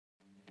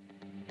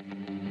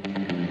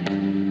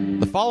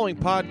The following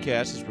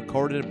podcast is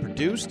recorded and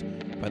produced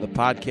by the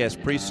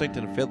Podcast Precinct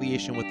in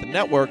affiliation with the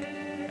network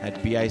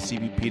at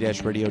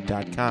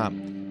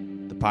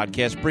bicbp-radio.com. The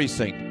Podcast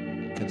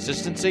Precinct.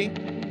 Consistency,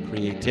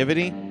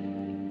 creativity,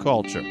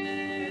 culture.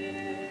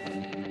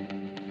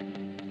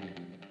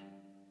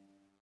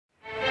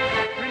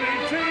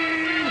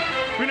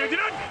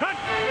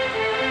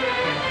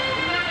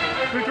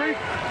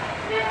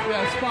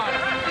 Yeah, spot.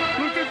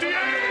 Blue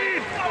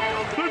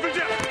 58! Blue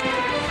 58!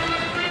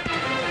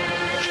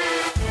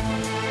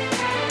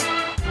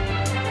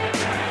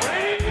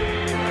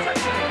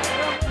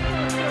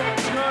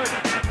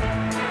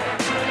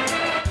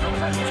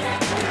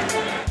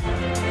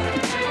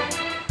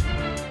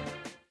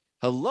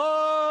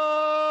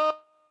 Hello,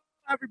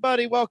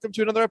 everybody. Welcome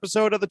to another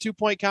episode of the 2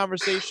 Point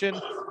Conversation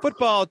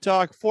Football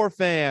Talk for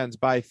fans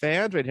by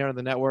fans right here on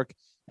the network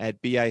at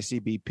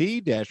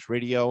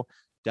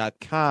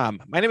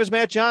bicbp-radio.com. My name is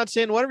Matt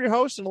Johnson, one of your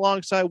hosts, and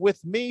alongside with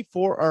me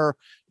for our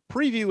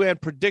preview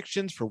and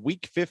predictions for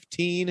Week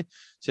 15,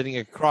 sitting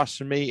across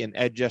from me in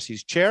Ed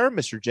Jesse's chair,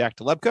 Mr. Jack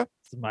DeLebka.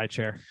 This is my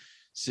chair.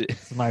 This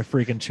is my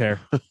freaking chair.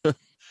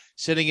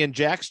 Sitting in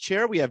Jack's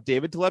chair, we have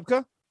David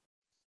DeLebka.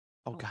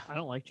 Oh, God. I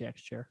don't like Jack's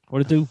chair.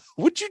 What'd it do?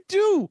 What'd you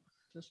do?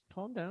 Just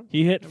calm down.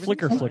 He hit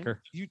flicker.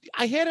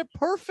 I had it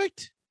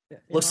perfect.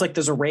 Looks like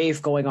there's a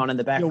rave going on in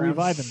the Yo, background. we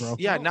vibing, bro.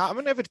 Yeah, now I'm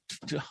going to have a...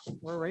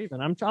 We're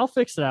raving. I'll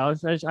fix it out.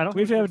 I don't.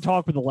 We have to have a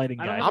talk with the lighting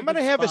I guy. don't I'm going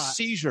to have a spot.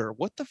 seizure.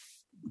 What the...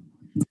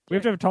 We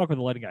have to have a talk with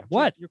the lighting guy.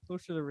 What? You're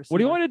closer to the receiver. What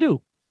do you want to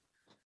do?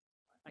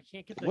 I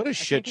can't get the, What a I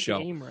can't shit get the show.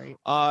 aim right. And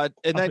I'll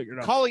then figure it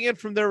out. calling in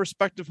from their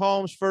respective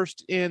homes,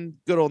 first in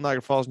good old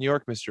Niagara Falls, New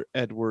York, Mr.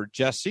 Edward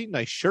Jesse.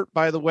 Nice shirt,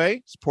 by the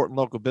way. Supporting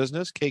local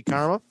business. K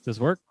Karma. Does this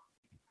work?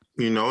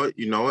 You know it.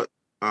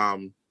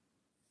 Don't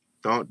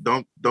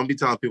be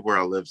telling people where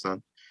I live,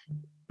 son.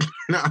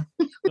 No.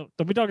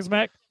 Don't be talking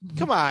smack.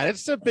 Come on,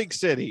 it's a big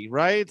city,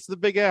 right? It's the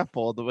Big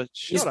Apple. You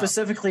Shut up.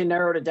 specifically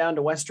narrowed it down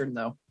to Western,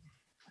 though.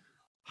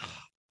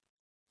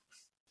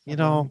 You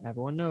know,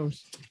 Everyone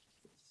knows.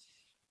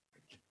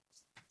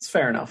 It's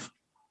fair enough.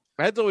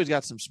 Ed's always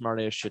got some smart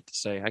ass shit to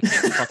say. I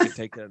can't fucking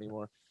take that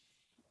anymore.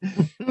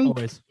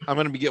 Always. I'm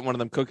gonna be getting one of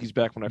them cookies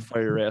back when I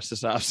fire your ass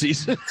this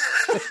offseason.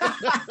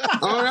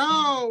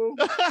 Oh no!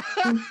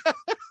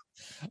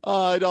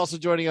 And also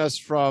joining us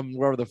from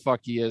wherever the fuck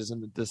he is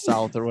in the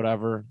South or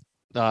whatever.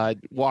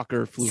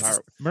 Walker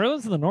Fluhart.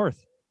 Maryland's in the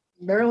north.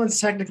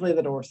 Maryland's technically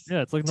the north.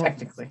 Yeah, it's like north.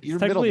 Technically. You're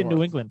Technically in middle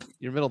New north. England.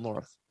 You're middle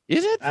north.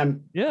 Is it?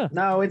 Yeah.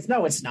 No, it's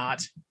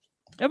not.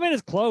 I mean,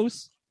 it's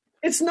close.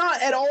 It's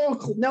not at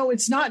all. No,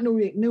 it's not New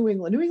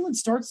England. New England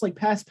starts like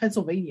past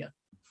Pennsylvania.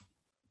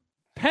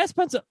 Past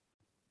Pennsylvania.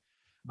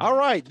 All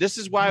right. This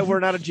is why we're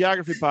not a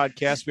geography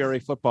podcast. We are a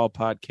football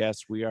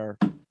podcast. We are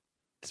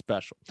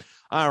special.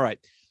 All right.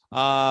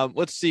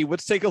 Let's see.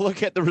 Let's take a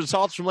look at the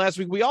results from last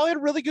week. We all had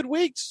really good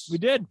weeks. We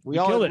did. We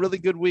all killed had it. really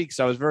good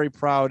weeks. I was very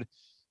proud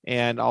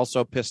and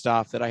also pissed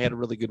off that I had a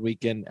really good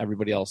weekend.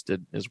 Everybody else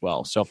did as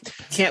well. So,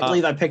 Can't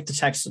believe I picked the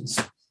Texans.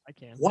 I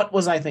can. What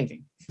was I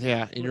thinking?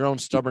 yeah, in your own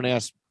stubborn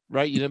ass,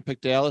 right? You didn't pick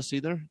Dallas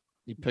either.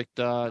 You picked.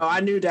 Oh, I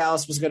knew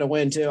Dallas was going to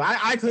win too.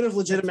 I could have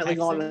legitimately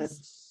gone.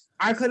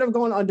 I could have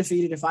gone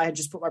undefeated if I had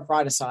just put my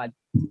pride aside.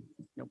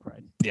 No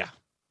pride.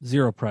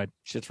 Zero pride.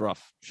 Shit's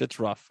rough.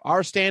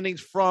 Our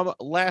standings from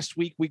last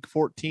week, week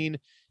 14.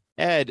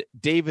 Ed,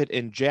 David,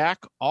 and Jack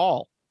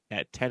all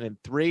at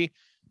 10-3.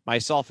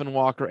 Myself and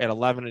Walker at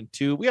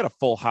 11-2. We had a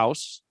full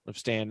house of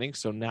standings,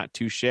 so not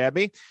too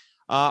shabby.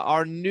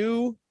 Our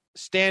new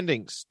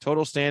standings,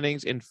 total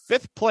standings in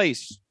fifth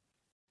place.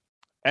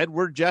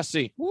 Edward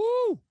Jesse.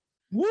 Woo!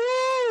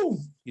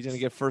 He's going to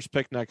get first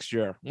pick next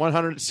year.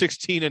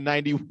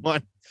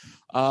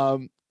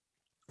 116-91.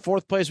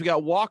 Fourth place, we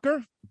got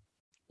Walker.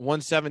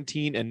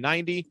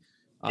 117-90.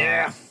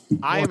 Yeah.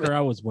 Walker,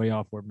 I was way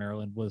off where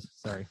Maryland was.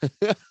 Sorry.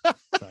 I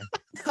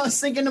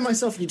was thinking to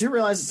myself, you do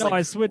realize it's No, like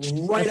I switched.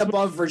 right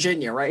above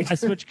Virginia, right? I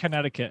switched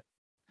Connecticut.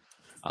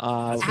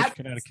 Have-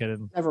 Connecticut.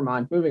 And... Never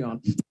mind. Moving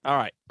on. All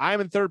right.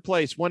 I'm in third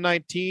place,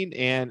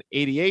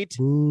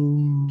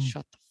 119-88.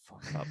 Shut the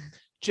fuck up.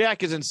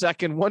 Jack is in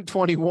second,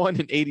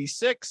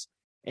 121-86.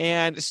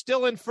 And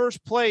still in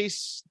first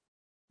place,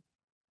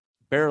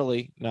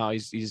 barely. No,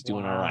 he's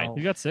doing all right.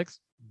 You got 6?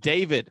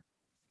 David,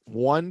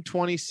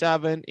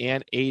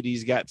 127-80.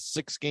 He's got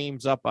 6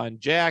 games up on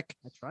Jack.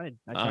 I tried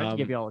to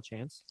give you all a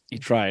chance. He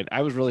tried.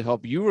 I was really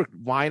hoping you were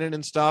whining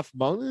and stuff.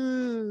 I was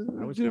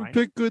didn't whining.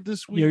 pick good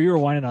this week. You were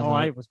whining on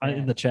I was in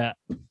mad. the chat.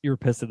 You were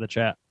pissed in the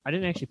chat. I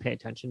didn't actually pay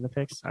attention to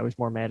picks. I was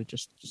more mad at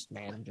just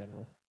mad in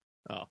general.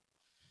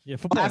 Yeah,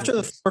 football. After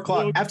the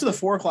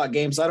 4 o'clock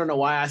games, I don't know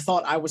why I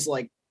thought I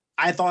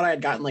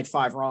had gotten like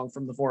 5 wrong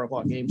from the 4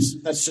 o'clock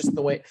games. That's just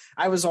the way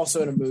I was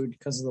also in a mood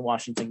because of the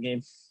Washington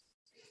game.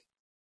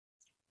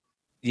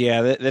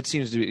 Yeah, that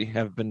seems to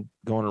have been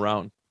going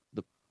around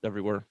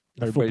everywhere.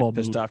 The Everybody's football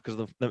pissed mood. off because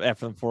of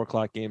after the 4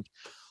 o'clock games.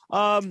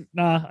 Nah,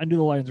 I knew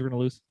the Lions were going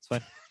to lose. It's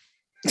fine.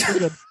 We're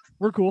good.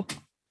 We're cool.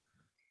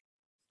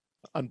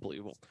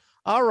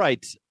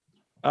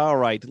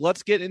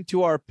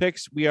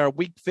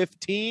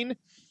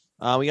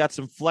 We got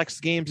some flex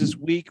games this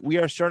week. We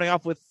are starting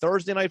off with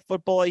Thursday Night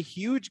Football, a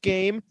huge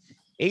game,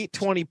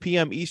 8:20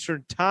 p.m.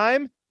 Eastern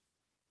Time.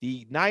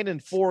 The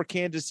 9-4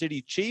 Kansas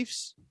City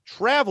Chiefs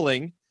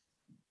traveling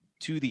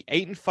to the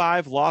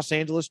 8-5 Los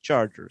Angeles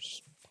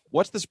Chargers.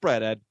 What's the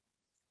spread, Ed?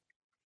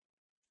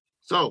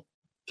 So,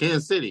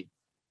 Kansas City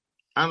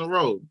on the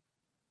road,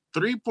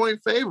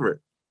 3-point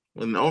favorite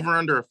with an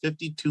over-under of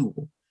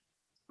 52.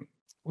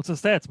 What's the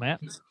stats,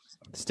 Matt?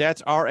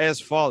 Stats are as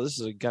follows. This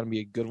is going to be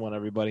a good one,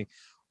 everybody.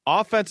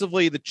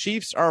 Offensively, the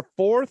Chiefs are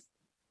 4th.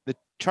 The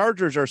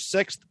Chargers are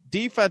 6th.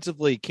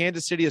 Defensively,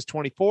 Kansas City is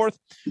 24th.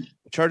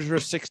 The Chargers are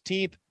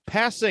 16th.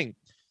 Passing,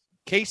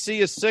 KC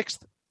is 6th.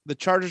 The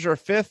Chargers are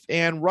 5th.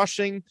 And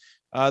rushing,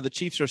 the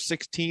Chiefs are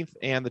 16th,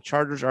 and the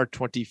Chargers are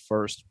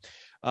 21st.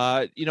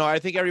 I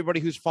think everybody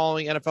who's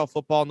following NFL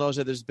football knows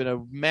that there's been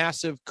a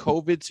massive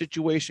COVID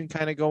situation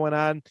kind of going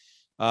on.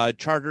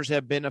 Chargers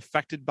have been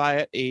affected by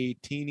it a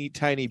teeny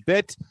tiny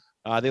bit.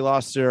 They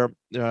lost their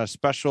their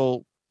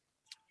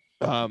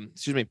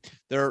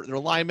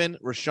lineman,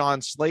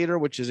 Rashawn Slater,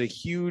 which is a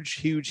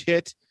huge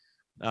hit.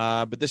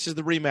 But this is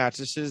the rematch.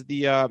 This is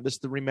the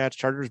rematch.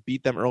 Chargers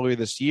beat them earlier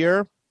this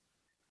year.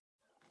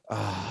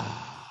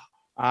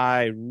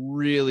 I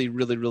really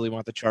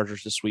want the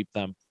Chargers to sweep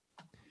them.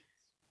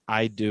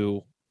 I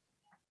do.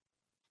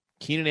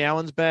 Keenan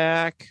Allen's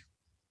back.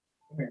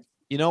 Okay.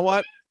 You know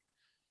what?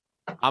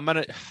 I'm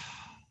gonna.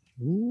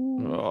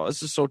 Oh,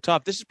 this is so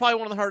tough. This is probably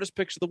one of the hardest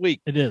picks of the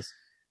week. It is.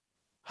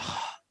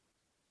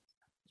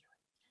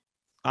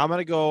 I'm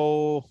gonna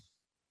go.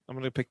 I'm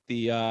gonna pick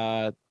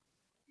the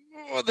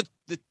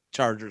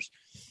Chargers.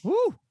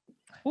 Woo!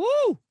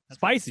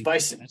 Spicy.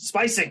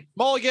 Spicy.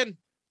 Mulligan.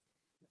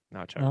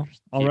 No, No,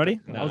 Chargers. already?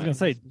 No, I was gonna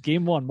say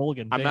game one,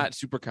 Mulligan. I'm Damn. not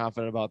super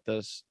confident about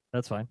this.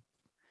 That's fine.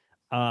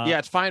 Yeah,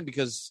 it's fine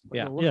because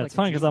You're gonna look Yeah, like it's a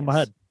fine because I'm genius.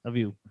 ahead of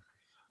you.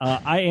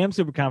 I am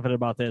super confident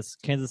about this.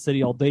 Kansas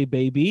City all day,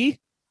 baby.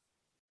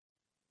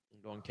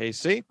 I'm going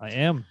KC. I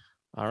am.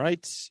 All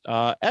right,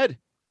 Ed.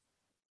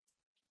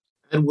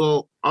 And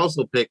we'll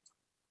also pick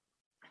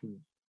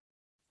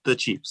the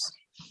Chiefs.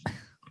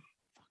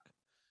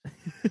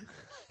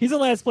 He's in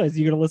last place.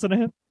 You gonna listen to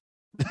him?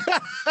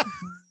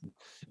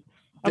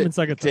 I'm in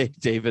second.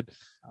 David.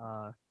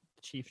 The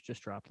Chiefs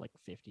just dropped like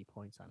 50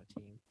 points on a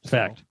team.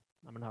 Fact.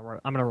 I'm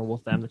gonna roll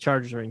with them. The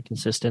Chargers are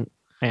inconsistent,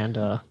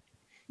 and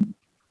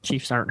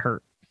Chiefs aren't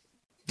hurt.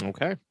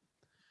 Okay.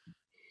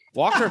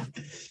 Walker.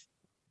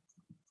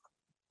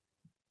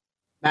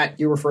 Matt,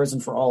 you were frozen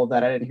for all of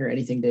that. I didn't hear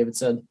anything David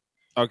said.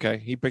 Okay,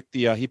 he picked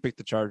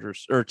the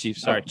Chargers or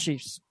Chiefs. Sorry.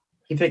 Chiefs.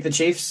 He picked the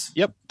Chiefs.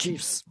 Yep.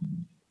 Chiefs.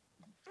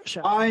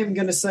 I'm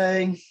going to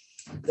say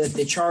that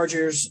the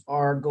Chargers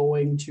are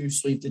going to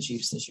sweep the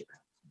Chiefs this year.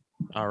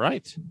 All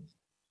right.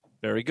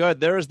 Very good.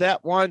 There's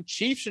that one.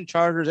 Chiefs and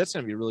Chargers. That's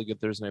going to be a really good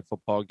Thursday night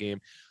football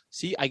game.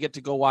 See, I get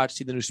to go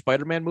see the new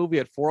Spider-Man movie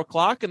at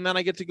 4:00, and then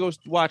I get to go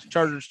watch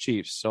Chargers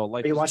Chiefs. So,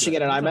 like, Are you watching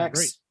it at That sounds IMAX?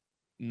 great.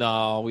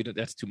 No, we don't.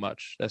 That's too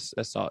much. That's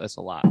a lot. That's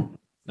a lot.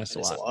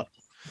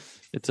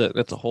 It's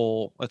a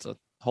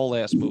whole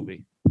ass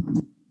movie.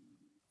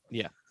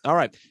 Yeah. All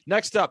right.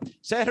 Next up,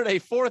 Saturday,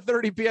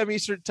 4:30 p.m.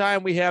 Eastern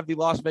Time, we have the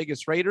Las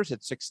Vegas Raiders at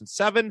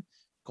 6-7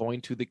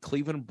 going to the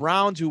Cleveland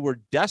Browns, who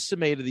were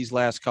decimated these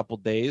last couple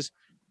days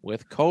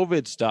with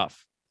COVID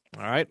stuff.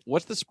 All right.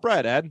 What's the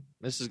spread, Ed?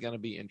 This is going to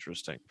be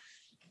interesting.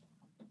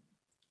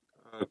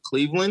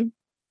 Cleveland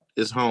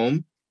is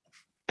home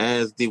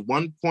as the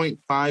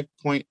 1.5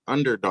 point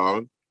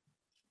underdog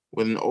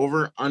with an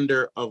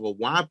over-under of a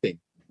whopping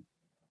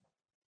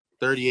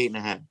 38.5.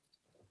 I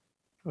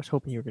was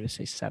hoping you were going to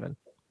say 7.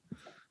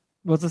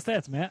 What's the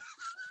stats, Matt?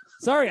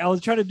 Sorry, I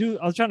was trying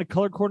to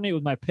color coordinate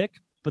with my pick,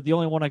 but the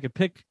only one I could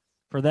pick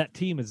for that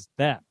team is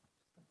that.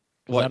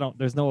 'Cause What?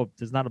 there's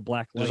not a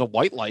black light. There's a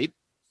white light.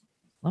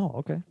 Oh,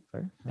 okay.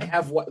 Fair. They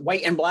have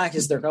white and black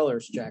as their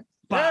colors, Jack.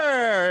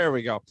 There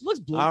we go. Looks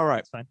blue. All right.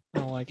 It's fine. I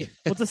don't like it.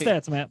 What's the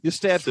stats, Matt? The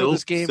stats for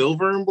this game: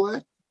 Silver and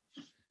black?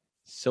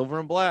 silver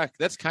and black.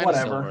 That's kind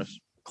Whatever. of silverish.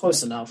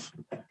 Close enough.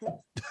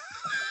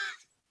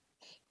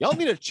 Y'all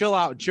need to chill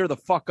out and cheer the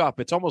fuck up.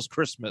 It's almost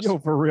Christmas. Yo,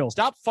 for real.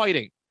 Stop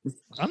fighting.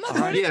 I'm not All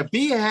right. fighting. Yeah,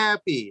 be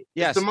happy.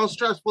 Yes. It's the most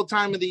stressful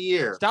time of the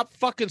year. Stop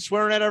fucking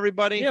swearing at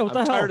everybody. Yeah, what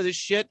I'm the hell? tired of this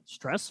shit.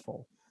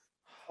 Stressful.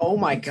 Oh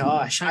my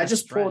gosh. I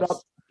just pulled Stress.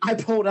 up. I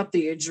pulled up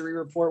the injury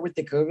report with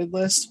the COVID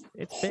list.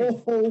 It's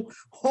big.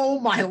 Oh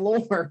my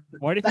lord.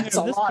 Why do you think That's I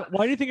have a this? lot.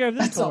 Why do you think I have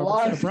this That's a color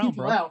lot instead of of brown,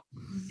 people bro? out.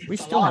 We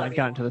It's a still lot haven't of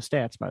gotten to the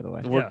stats, by the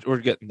way. We're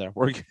getting there.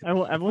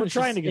 Everyone's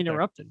trying to just get there.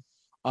 interrupted.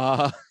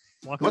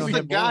 Walker, What's don't the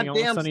hit- bowling, all of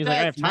a goddamn sudden he's like,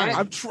 I have stats, time.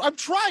 man? I'm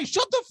trying.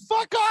 Shut the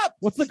fuck up.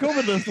 What's the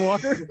COVID list,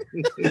 Walker?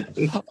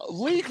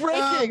 League Oh,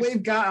 rankings.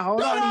 we've got.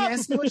 Hold Shut on. up. He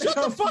asked me Shut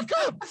the fuck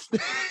up.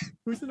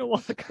 Who's in the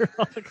Walker?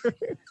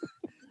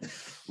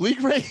 League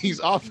rankings.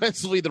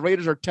 Offensively, the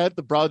Raiders are 10th.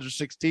 The Browns are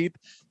 16th.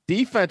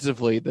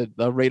 Defensively,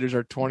 the Raiders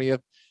are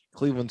 20th.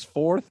 Cleveland's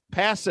 4th.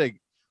 Passing,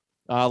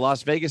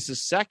 Las Vegas is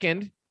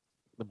 2nd.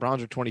 The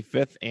Browns are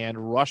 25th. And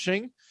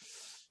rushing,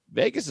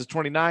 Vegas is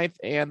 29th,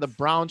 and the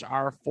Browns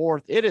are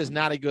 4th. It is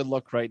not a good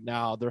look right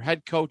now. Their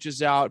head coach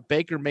is out.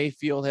 Baker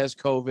Mayfield has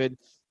COVID.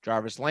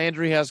 Jarvis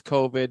Landry has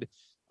COVID.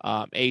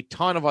 A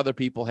ton of other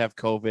people have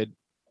COVID.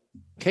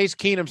 Case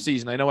Keenum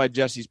season. I know why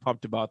Jesse's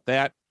pumped about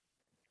that.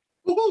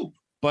 Woo-hoo.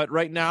 But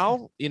right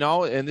now,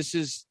 and this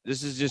is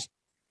just,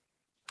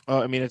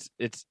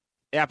 it's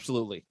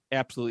absolutely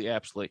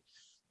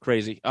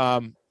crazy.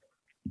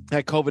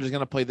 That COVID is going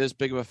to play this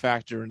big of a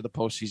factor into the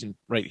postseason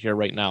right here,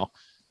 right now.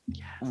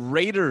 Yeah.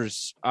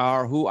 Raiders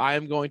are who I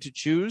am going to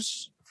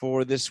choose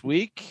for this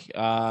week.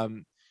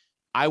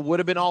 I would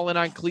have been all in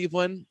on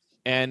Cleveland,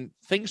 and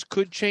things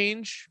could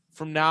change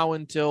from now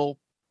until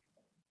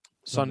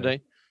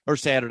Sunday or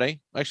Saturday.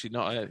 Actually,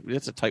 no,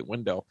 it's a tight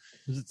window.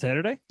 Is it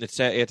Saturday? It's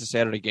a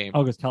Saturday game.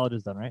 Oh, because college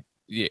is done, right?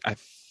 Yeah, I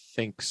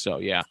think so.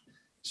 Yeah.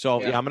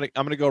 So Yeah. I'm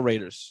gonna go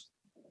Raiders.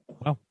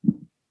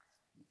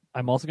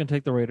 I'm also going to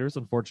take the Raiders,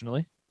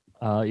 unfortunately,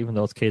 even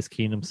though it's Case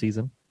Keenum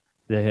season.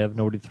 They have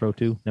nobody to throw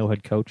to, no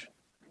head coach.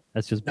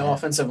 That's just No bad.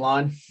 offensive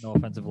line. No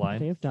offensive They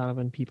line. have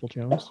Donovan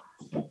People-Jones.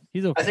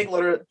 He's okay.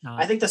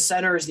 I think the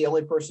center is the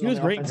only person He on was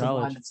the great in offensive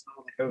college. line that's not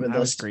on the COVID I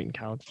was list. great in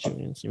college. You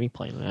didn't see me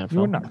playing in the NFL. You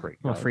were not great.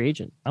 I'm a free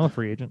agent. I'm a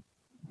free agent.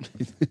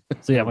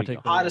 So yeah, I'm going to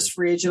take the Hottest Raiders.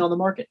 free agent on the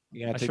market.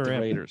 You gotta I take sure the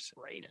am. Raiders.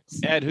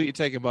 Raiders. Ed, who you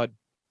taking, bud?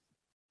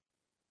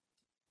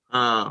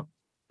 I'm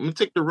gonna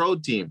take the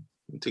road team.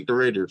 I'm gonna take the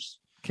Raiders.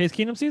 Case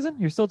Keenum season?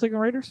 You're still taking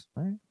Raiders?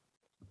 All right.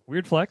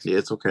 Weird flex. Yeah,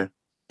 it's okay.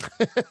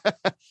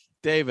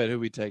 David, who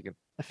we taking?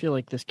 I feel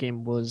like this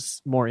game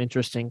was more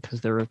interesting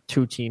because there were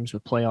two teams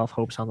with playoff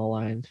hopes on the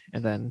line,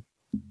 and then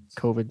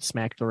COVID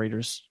smacked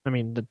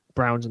the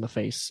Browns in the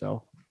face.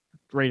 So,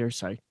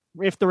 Raiders,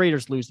 if the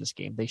Raiders lose this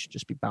game, they should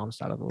just be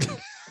bounced out of the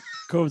league.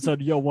 COVID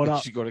said, yo, what You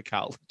up? should go to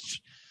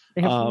college.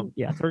 They have,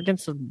 they're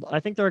against. I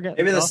think they're against.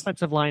 Maybe The this-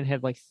 offensive line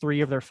had like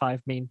 3 of their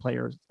 5 main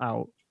players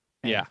out.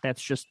 and Yeah.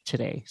 that's just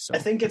today. So I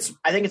think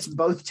it's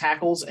both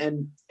tackles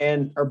and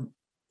or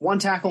one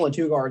tackle and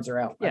 2 guards are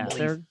out. I yeah, believe.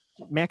 they're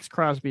Max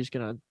Crosby's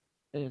gonna.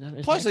 is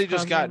Plus, Max they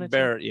just Crosby got on that team?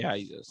 embarrassed. Yeah,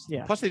 he is.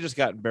 Yeah. Plus, they just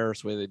got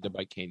embarrassed the way they did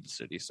by Kansas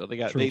City. So they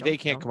got True. they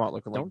can't Don't- come out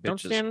looking like Don't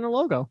bitches. stand in the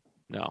logo.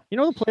 No, You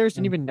know the players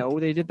didn't even know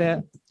they did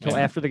that until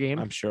Yeah. after the game.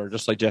 I'm sure.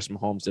 Just like Jess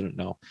Mahomes didn't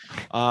know.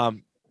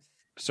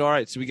 So all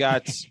right, so we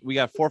got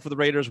 4 for the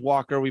Raiders.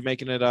 Walker, we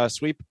making it a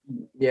sweep?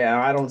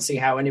 Yeah, I don't see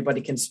how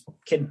anybody can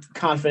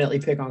confidently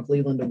pick on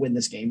Cleveland to win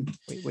this game.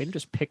 Wait and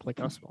just pick like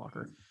us,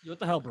 Walker. What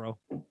the hell, bro?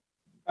 All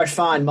right,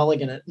 fine,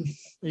 mulligan it.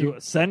 You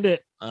send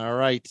it. All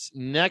right.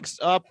 Next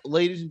up,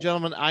 ladies and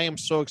gentlemen, I am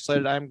so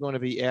excited. I'm going to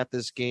be at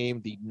this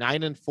game. The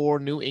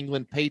 9-4 New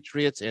England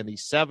Patriots and the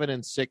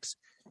 7-6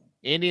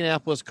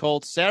 Indianapolis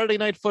Colts. Saturday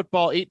Night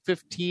Football,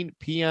 8:15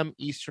 p.m.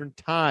 Eastern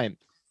Time.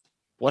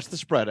 What's the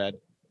spread, Ed?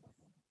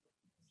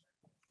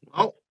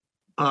 Well,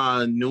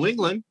 New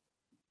England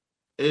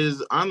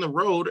is on the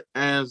road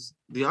as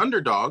the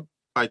underdog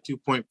by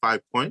 2.5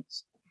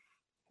 points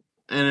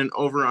and an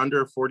over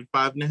under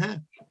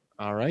 45.5.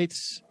 All right.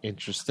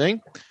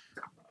 Interesting.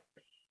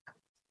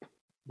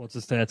 What's the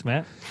stats,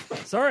 Matt?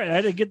 Sorry, I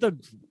had to get the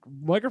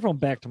microphone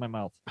back to my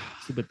mouth.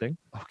 Stupid thing.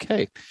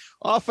 Okay.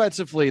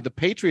 Offensively, the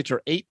Patriots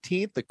are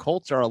 18th. The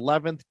Colts are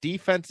 11th.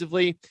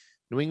 Defensively,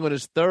 New England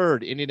is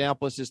 3rd.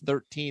 Indianapolis is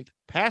 13th.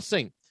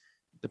 Passing,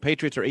 the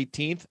Patriots are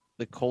 18th.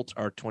 The Colts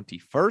are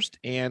 21st.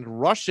 And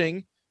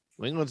rushing,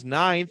 New England's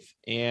 9th,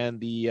 and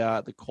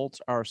the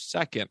Colts are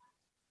 2nd.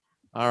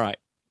 All right.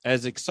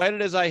 As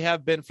excited as I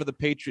have been for the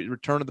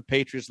return of the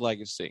Patriots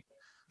legacy.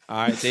 All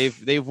right,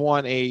 they've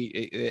won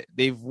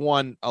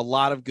a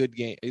lot of good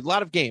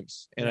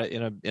games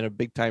in a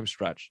big time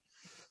stretch.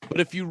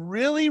 But if you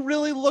really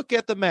look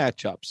at the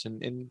matchups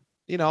and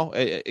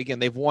again,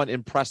 they've won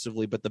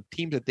impressively, but the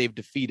teams that they've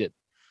defeated,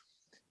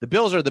 the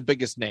Bills are the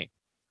biggest name.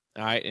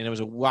 All right, and it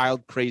was a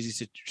wild,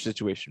 crazy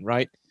situation,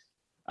 right?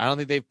 I don't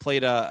think they've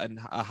played a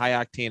high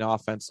octane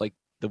offense like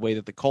the way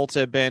that the Colts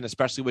have been,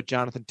 especially with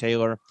Jonathan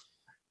Taylor.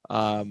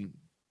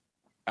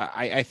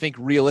 I think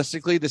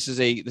realistically, this is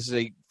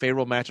a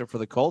favorable matchup for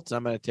the Colts.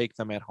 I'm going to take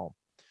them at home,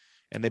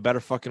 and they better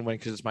fucking win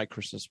because it's my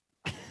Christmas.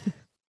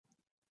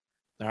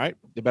 All right,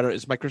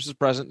 it's my Christmas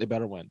present. They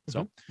better win.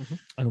 So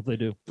I hope they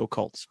do. go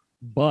Colts.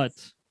 But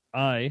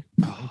I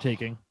am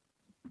taking.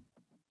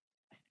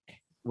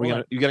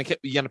 You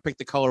gonna pick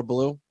the color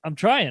blue? I'm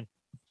trying.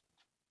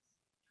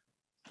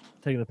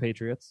 Taking the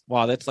Patriots.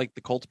 Wow, that's like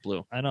the Colts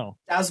blue. I know.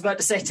 I was about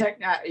to say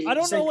I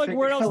don't know, like,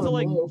 where else to,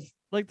 like,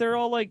 Like they're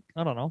all like,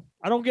 I don't know.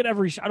 I don't get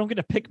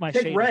to pick my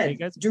pick shade. red. Okay,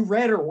 guys? Do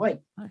red or white.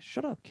 Ah,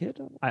 shut up, kid.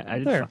 I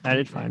There.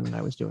 did fine when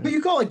I was doing Who it.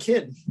 you calling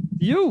kid?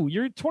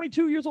 You're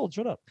 22 years old.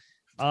 Shut up.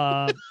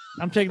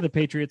 I'm taking the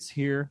Patriots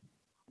here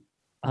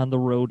on the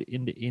road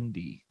into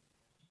Indy.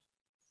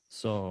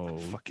 So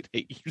I fucking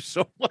hate you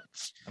so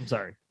much. I'm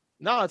sorry.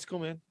 No, it's cool,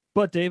 man.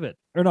 But David,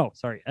 or no,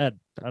 sorry, Ed.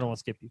 I don't want to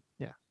skip you.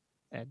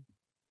 Ed.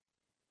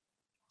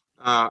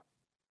 I'm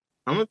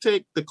going to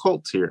take the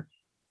Colts here.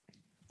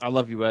 I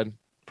love you, Ed.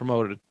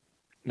 Promoted,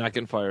 not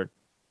getting fired.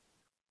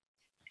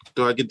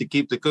 Do I get to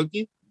keep the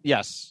cookie?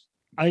 Yes.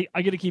 I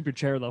get to keep your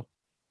chair though.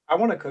 I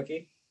want a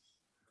cookie.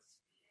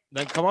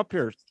 Then come up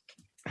here.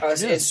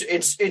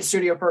 It's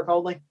studio perk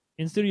only.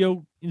 In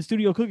studio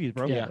cookies,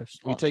 bro. Yeah,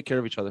 we take care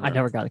of each other. I here.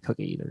 never got a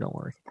cookie either. Don't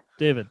worry.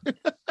 David,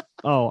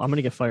 Oh, I'm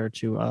gonna get fired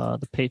too.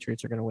 The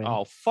Patriots are gonna win.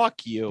 Oh,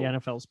 fuck The you.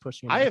 NFL's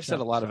pushing. I them have said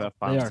a up, lot of so-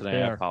 F-bombs They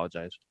today. I are.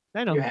 apologize.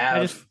 I know. You I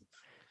have. just,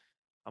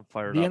 I'm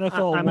fired The up.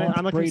 NFL I'm a, wants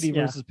I'm a Brady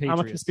yeah, versus Patriots. I'm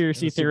a in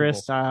conspiracy the Super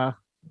Bowl. theorist.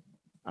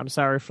 I'm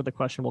sorry for the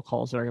questionable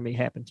calls that are gonna be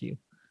happening to you.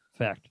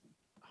 Fact.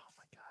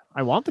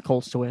 I want the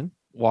Colts to win.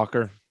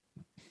 Walker.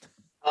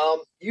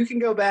 You can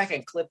go back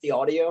and clip the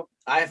audio.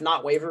 I have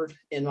not wavered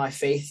in my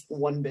faith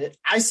one bit.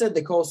 I said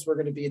the Colts were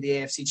going to be the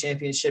AFC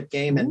Championship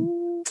game, and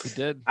You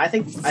did. I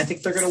think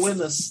they're going to win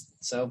this.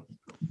 So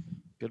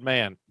Good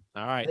man.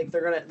 All I right. think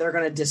they're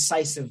gonna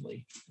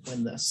decisively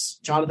win this.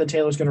 Jonathan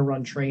Taylor's going to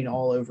run train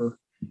all over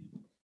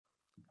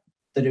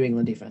the New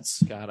England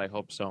defense. God, I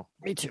hope so.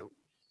 Me too.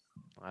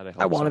 God, I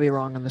hope I want so. to be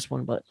wrong on this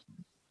one, but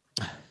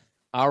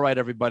All right,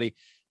 everybody.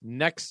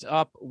 Next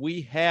up,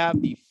 we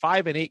have the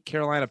 5-8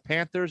 Carolina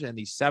Panthers and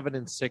the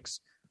 7-6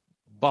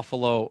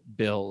 Buffalo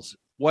Bills.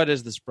 What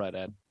is the spread,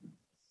 Ed?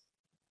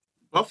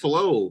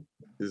 Buffalo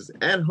is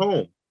at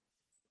home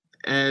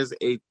as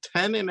a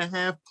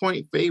 10.5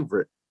 point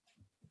favorite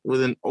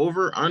with an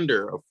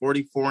over-under of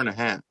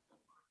 44.5.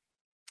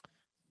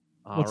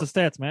 What's the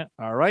stats, Matt?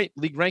 All right.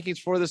 League rankings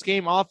for this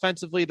game.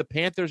 Offensively, the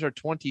Panthers are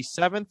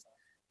 27th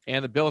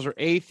and the Bills are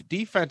 8th.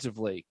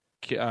 Defensively,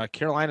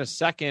 Carolina's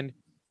 2nd.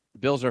 The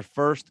Bills are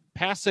 1st.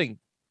 Passing,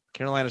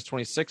 Carolina's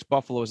 26th.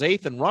 Buffalo is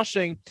 8th. And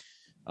rushing,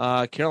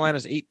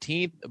 Carolina's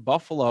 18th.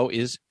 Buffalo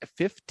is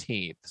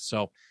 15th.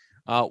 So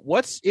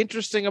what's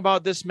interesting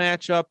about this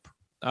matchup?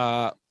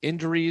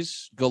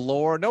 Injuries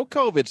galore. No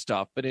COVID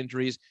stuff, but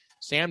injuries.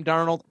 Sam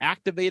Darnold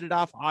activated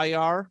off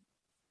IR.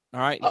 All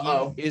right.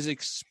 Uh-oh. He is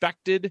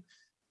expected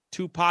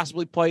to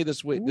possibly play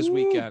this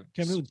weekend.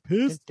 Cam Newton's did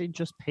pissed. they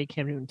just pay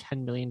Cam Newton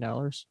 $10 million?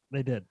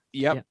 They did.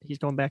 Yep. Yeah, he's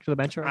going back to the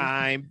bench already.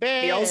 I'm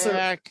back. He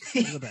also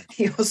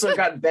he also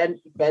got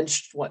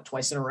benched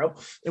twice in a row.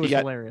 It was got-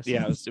 hilarious.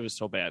 Yeah, it was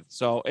so bad.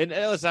 So, and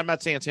listen, I'm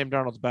not saying Sam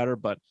Darnold's better,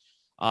 but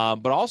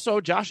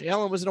also Josh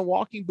Allen was in a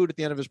walking boot at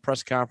the end of his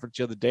press conference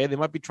the other day. They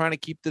might be trying to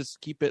keep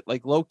it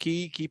like low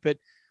key, keep it,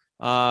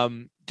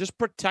 just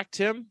protect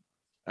him.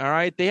 All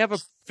right, they have a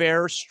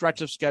fair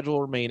stretch of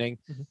schedule remaining.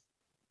 Mhm.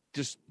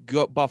 Just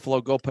go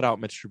Buffalo, go put out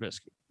Mitch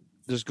Trubisky.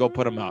 Just go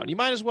put him out. You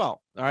might as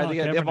well. All right, they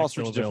have all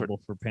sorts of different.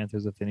 available for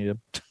Panthers if they need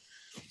him.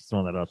 Just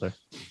throwing that out there.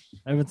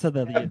 I haven't said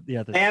that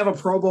yet. They have a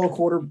Pro Bowl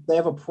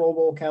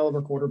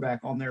caliber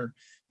quarterback on their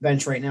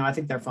bench right now. I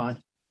think they're fine.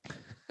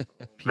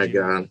 My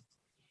God.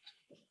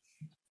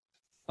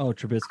 Oh,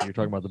 Trubisky. You're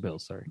talking about the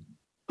Bills. Sorry.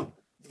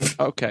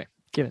 Okay.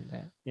 Given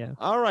that, yeah.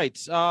 All right.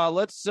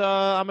 Let's.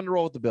 I'm going to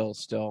roll with the Bills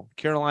still.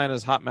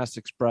 Carolina's Hot Mess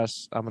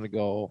Express.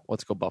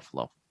 Let's go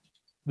Buffalo.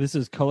 This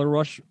is Color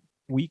Rush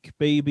week,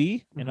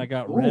 baby, and I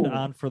got red Ooh.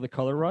 on for the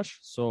Color Rush.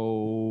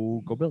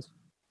 So go Bills.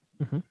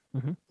 Mhm,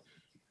 mhm.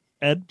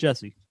 Ed,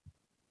 Jesse.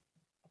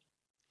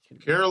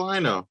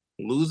 Carolina,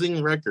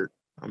 losing record.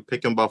 I'm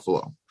picking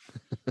Buffalo.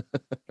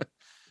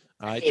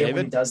 All right, I hate it when he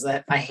David. does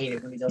that. I hate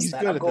it when he does He's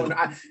that. good I'm at going,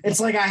 it's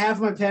like I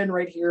have my pen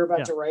right here about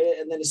Yeah. to write it,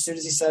 and then as soon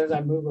as he said it,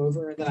 I move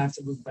over, and then I have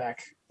to move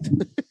back.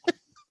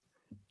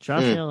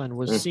 Josh Mm. Allen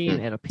was seen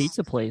at a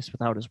pizza place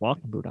without his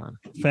walking boot on,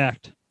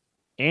 Fact.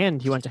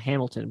 and he went to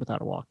Hamilton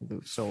without a walking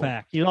boot. So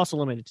Fact. he's also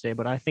limited today,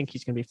 but I think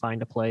he's going to be fine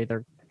to play.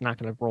 They're not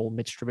going to roll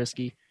Mitch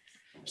Trubisky.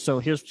 So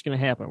here's what's going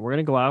to happen: we're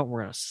going to go out and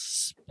we're going to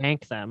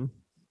spank them.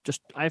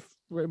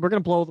 We're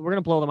going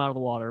to blow them out of the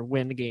water,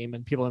 win the game,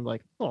 and people are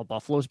like, "Oh,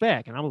 Buffalo's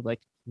back," and I'm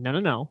like,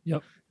 "No.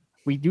 Yep.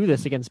 We do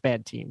this against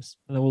bad teams.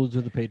 And then we'll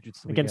do the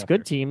Patriots the week Against after.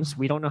 good teams,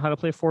 we don't know how to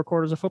play 4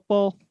 quarters of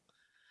football.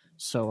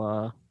 So,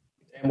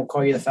 And we'll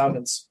call you the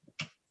Falcons.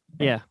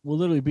 yeah, We'll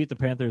literally beat the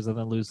Panthers and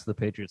then lose to the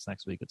Patriots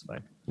next week. It's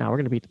fine. no, we're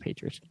going to beat the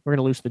Patriots. We're going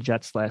to lose to the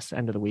Jets last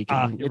end of the week.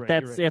 And You're if right,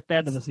 that's you're right. if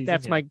End of the that's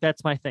season,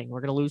 that's my thing.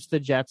 We're going to lose to the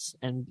Jets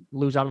and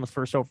lose out on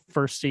the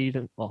first seed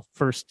and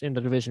first in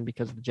the division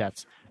because of the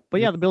Jets. But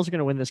yeah, the Bills are going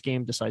to win this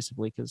game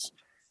decisively because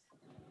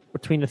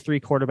between the 3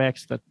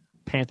 quarterbacks that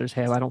Panthers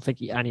have, I don't think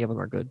any of them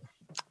are good.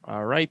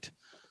 All right.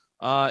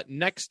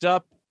 Next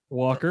up,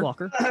 Walker.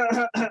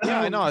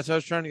 yeah, I know. That's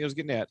what I was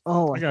getting at.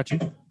 Oh, I got you.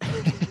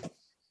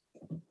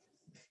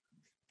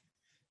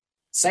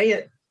 Say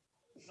it.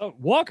 Oh,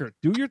 Walker,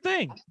 do your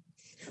thing.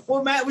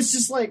 Well, Matt was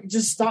just like,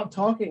 just stop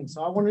talking.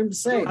 So I wanted him to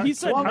say. He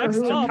said Walker, next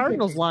who are you up.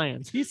 Cardinals picking?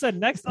 Lions. He said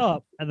next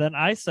up, and then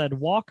I said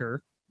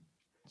Walker.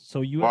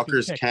 So you have to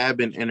Walker's pick.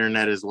 cabin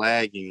internet is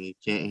lagging. He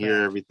can't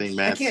hear everything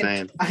Matt's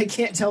saying. I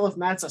can't tell if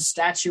Matt's a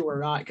statue or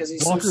not because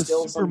he's Walker's so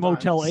still. Super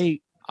Motel sometimes.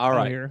 8. All out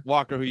right, here.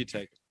 Walker, who you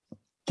take?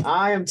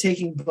 I am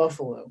taking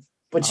Buffalo.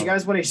 But you Oh.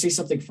 guys want to see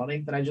something funny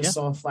that I just Yeah.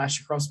 saw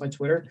flash across my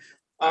Twitter?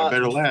 I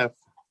better laugh.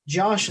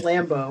 Josh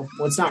Lambo.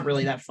 Well, it's not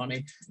really that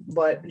funny,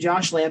 but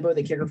Josh Lambo,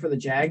 the kicker for the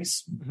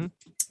Jags, Mhm.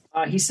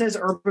 He says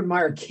Urban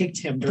Meyer kicked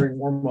him during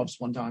warm-ups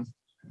one time.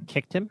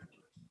 Kicked him.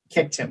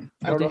 Kicked him.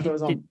 I don't know if it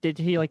was on. Did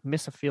he like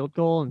miss a field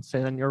goal and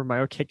say then Urban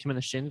Meyer kicked him in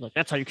the shin? Like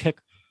that's how you kick.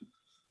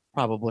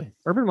 Probably.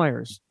 Urban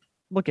Meyer's.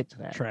 Look into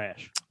that.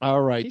 Trash. All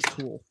right. He's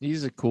cool.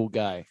 He's a cool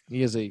guy.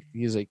 He is a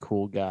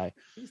cool guy.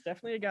 He's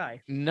definitely a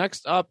guy.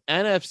 Next up,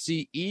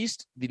 NFC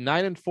East, the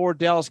 9-4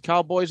 Dallas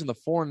Cowboys and the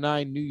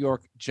 4-9 New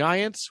York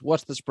Giants.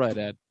 What's the spread,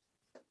 Ed?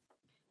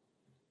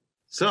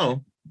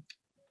 So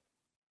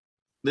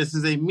this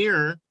is a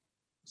mirror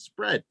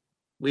spread.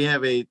 We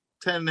have a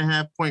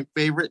 10.5 point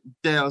favorite,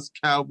 Dallas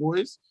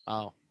Cowboys,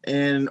 Oh,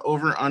 and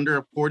over under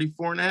a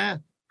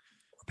 44.5.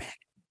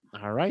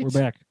 all right. We're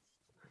back.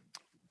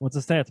 What's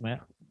the stats,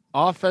 Matt?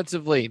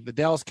 Offensively, the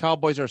Dallas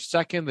Cowboys are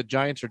second. The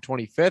Giants are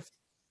 25th.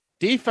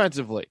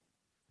 Defensively,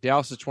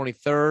 Dallas is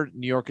 23rd.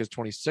 New York is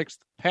 26th.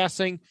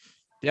 Passing,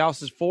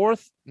 Dallas is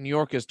 4th. New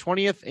York is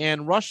 20th.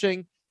 And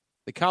rushing,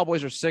 the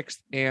Cowboys are 6th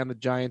and the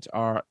Giants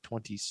are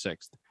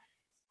 26th.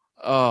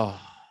 Oh,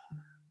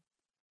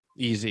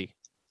 easy.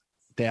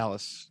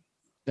 Dallas.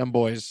 Them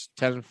boys,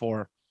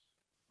 10-4.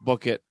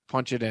 Book it.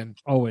 Punch it in.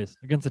 Always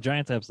against the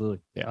Giants,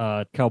 absolutely.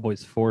 Yeah.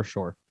 Cowboys for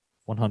sure,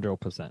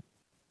 100%.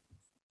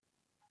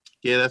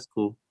 Yeah, that's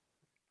cool.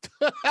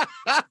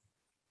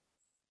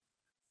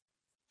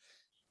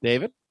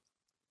 David?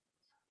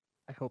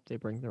 I hope they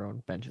bring their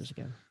own benches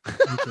again. Me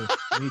too.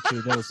 Me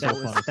too. That was so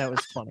funny. That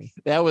was funny.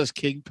 That was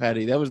King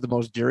Petty. That was the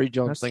most Jerry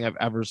Jones That's thing I've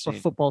ever A seen.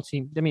 football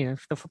team. I mean,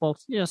 if the football,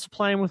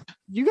 supply them with. Do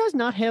you guys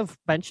not have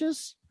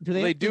benches? Do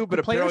They do,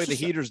 but players apparently the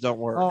just- heaters don't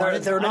work. Oh,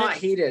 They're I not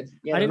didn't- heated.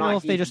 Yeah, I they're didn't know not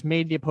if they heated. just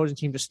made the opposing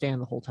team just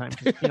stand the whole time.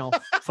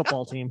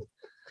 Football team.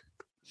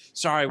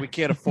 Sorry, we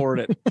can't afford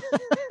it.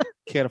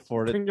 Can't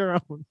afford it. Bring your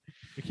own.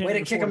 We can't Way to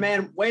even kick a afford-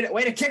 man!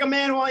 Way to kick a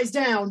man while he's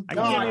down. I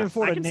God. can't even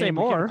afford I a can name. say We can't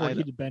more. afford I know.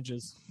 heated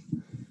benches.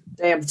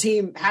 Damn, the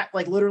team had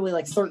literally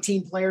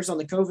 13 players on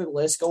the COVID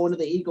list going to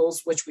the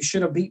Eagles, which we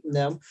should have beaten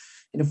them.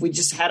 And if we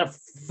just had a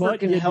But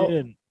freaking you help,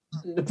 didn't.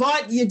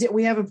 but you did.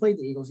 We haven't played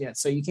the Eagles yet,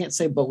 so you can't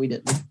say but we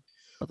didn't.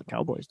 But the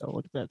Cowboys don't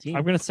look at that team.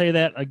 I'm going to say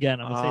that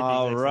again. I'm going to say the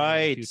All exact same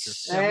right. in the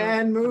future.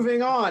 And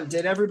moving on,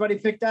 did everybody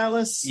pick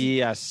Dallas?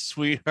 Yes,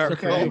 we are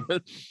Okay.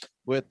 going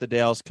with the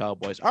Dallas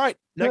Cowboys. All right,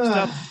 next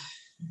up,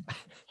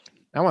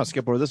 I want to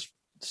skip over this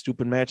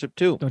stupid matchup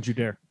too. Don't you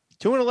dare.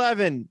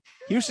 2-11,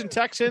 Houston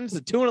Texans,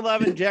 the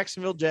 2-11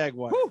 Jacksonville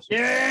Jaguars.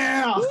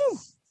 Yeah,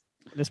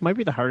 This might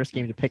be the hardest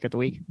game to pick of the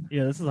week.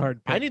 Yeah, this is a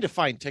hard. I pick. need to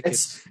find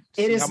tickets.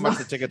 it See is how much not-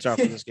 the tickets are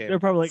for this game. They're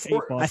probably like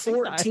For- $8. I think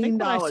what I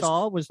 $14.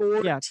 saw was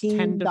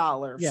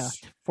 $14. yeah,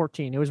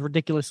 14. It was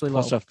ridiculously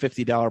low. Plus a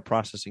 $50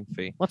 processing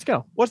fee. Let's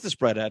go. What's the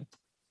spread, Ed?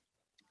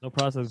 No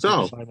process.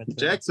 So,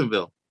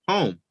 Jacksonville,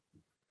 home,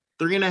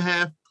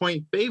 3.5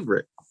 point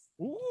favorite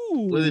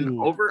Ooh. with an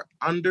over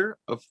under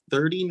of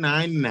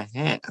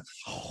 39.5.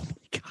 Oh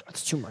my God.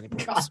 That's too many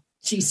points. God,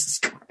 Jesus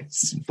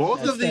Christ. Both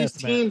That's of these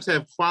fast, man. teams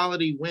have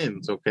quality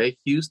wins. Okay,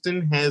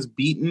 Houston has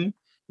beaten,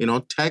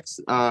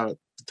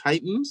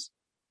 Titans.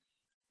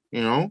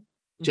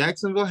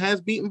 Jacksonville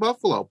has beaten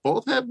Buffalo.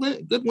 Both have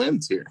good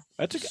wins here.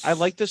 I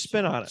like the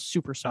spin on it.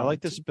 Super solid. I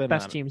like the spin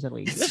Best on it. teams in the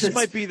league. This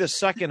might be the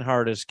second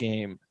hardest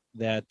game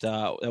that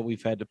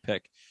we've had to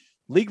pick.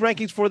 League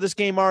rankings for this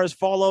game are as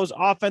follows.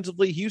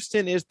 Offensively,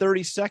 Houston is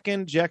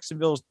 32nd.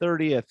 Jacksonville is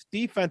 30th.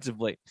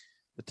 Defensively,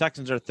 the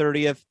Texans are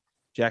 30th.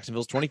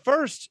 Jacksonville's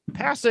 21st.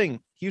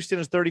 Passing, Houston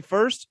is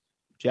 31st.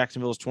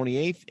 Jacksonville is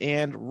 28th.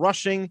 And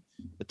rushing,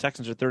 the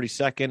Texans are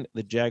 32nd.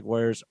 The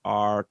Jaguars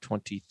are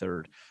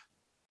 23rd.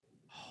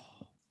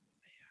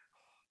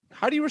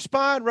 How do you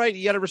respond, right?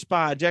 You got to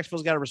respond.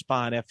 Jacksonville's got to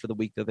respond after the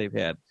week that they've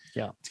had.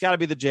 Yeah. It's got to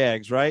be the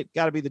Jags, right?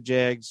 Got to be the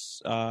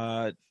Jags.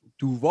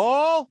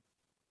 Duval?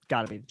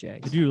 Got to be the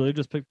Jags. Did you really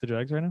just pick the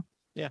Jags right now?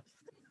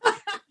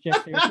 Jags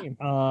favorite team.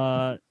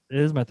 It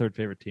is my third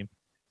favorite team.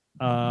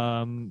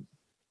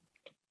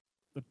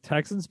 The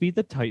Texans beat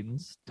the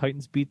Titans.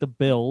 Titans beat the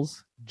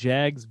Bills.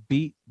 Jags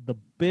beat the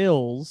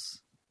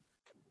Bills.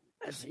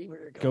 I see where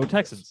you're Go going.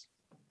 Texans.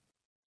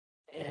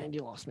 And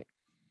you lost me.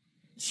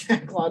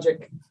 Check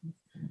logic.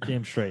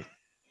 Damn straight.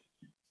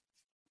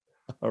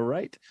 All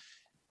right.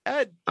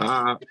 Ed,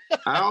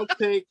 I'll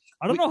take.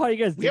 I don't know how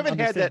you guys. we haven't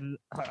had understand-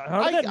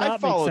 How did that I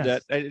not followed make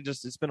that.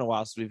 sense? It's been a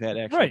while since we've had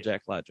actual Right.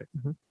 Jack Logic.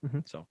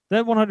 So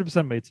That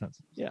 100% made sense.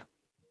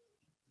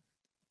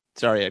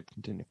 sorry, Ed.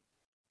 Continue.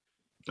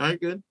 All right,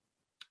 good.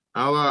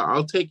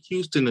 I'll take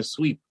Houston to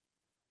sweep.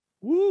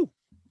 Woo!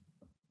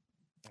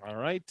 All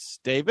right,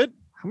 David.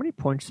 How many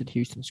points did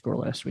Houston score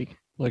last week?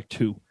 Like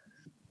 2.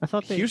 I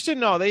thought they Houston,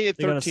 no, they had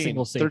They got a 13.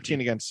 single safety.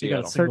 13 against They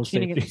got a Seattle. single 13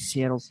 safety. against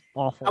Seattle's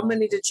awful. How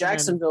many did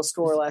Jacksonville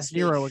score last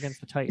 0 week?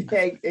 against the Titans.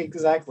 Yeah,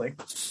 exactly.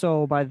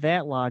 So by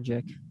that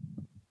logic,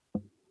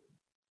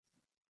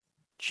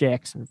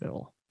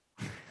 Jacksonville.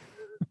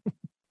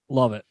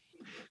 Love it.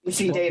 You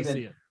see, Love to David.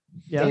 see it.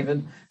 Yeah.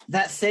 David,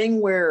 that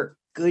thing where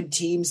good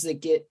teams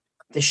that get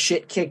the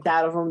shit kicked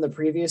out of them the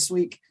previous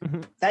week,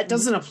 Mhm. that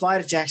doesn't apply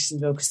to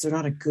Jacksonville because they're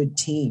not a good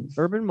team.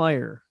 Urban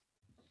Meyer.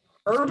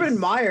 Urban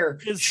Meyer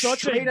Is such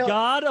straight a up-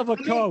 god of a I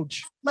mean,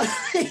 coach. Let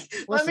me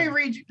Listen.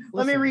 read you.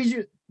 Let me Listen. read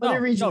you. Let me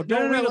No, read you. no,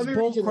 don't read us let me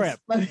bull read you crap.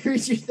 this. Let me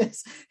read you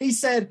this. He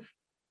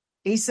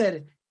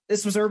said,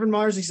 this was Urban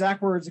Meyer's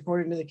exact words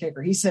according to the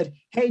kicker. He said,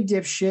 "Hey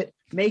dipshit,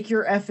 make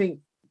your effing."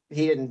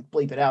 He didn't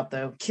bleep it out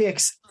though.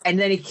 Kicks, and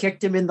then he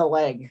kicked him in the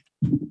leg.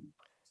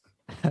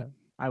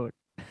 I would.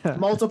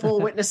 Multiple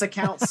witness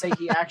accounts say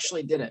he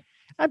actually did it.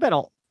 I bet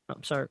all.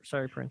 I'm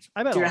sorry, Prince.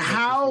 I bet Dude,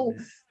 all.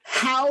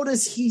 how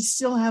does he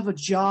still have a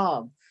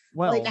job?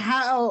 Well, Like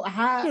how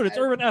Dude, it's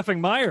Urban effing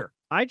Meyer.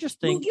 I just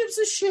Who think gives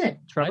a shit?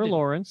 Trevor do.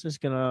 Lawrence is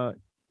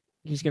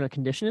he's gonna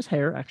condition his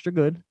hair extra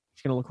good.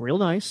 He's gonna look real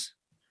nice.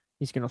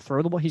 He's gonna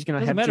throw the ball. He's gonna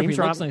Doesn't have matter if James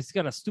he looks Robinson. nice. He's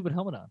got a stupid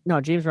helmet on.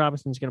 No, James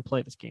Robinson's gonna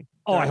play this game.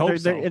 Oh, I hope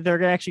so.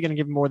 They're actually gonna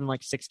give him more than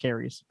like 6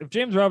 carries. If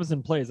James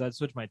Robinson plays, I'd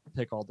switch my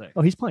pick all day.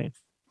 Oh, he's playing.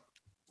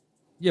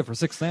 Yeah, for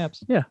 6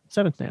 snaps. Yeah,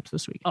 7 snaps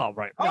this week. Oh,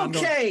 right. No, I'm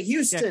going- Okay,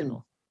 Houston.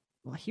 Jacksonville.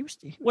 Well,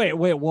 Houston. Wait,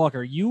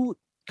 Walker. You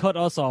cut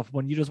us off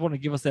when you just want to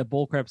give us that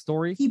bullcrap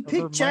story. He of picked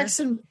Urban Meyer?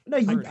 Jackson. No,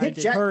 you I picked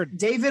did. Jack. Heard.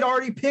 David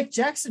already picked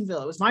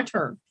Jacksonville. It was my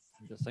turn.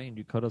 I'm just saying,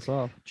 you cut us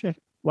off. Jack.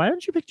 Why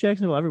don't you pick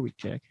Jacksonville every week,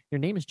 Jack? Your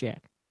name is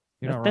Jack.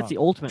 You're not That's the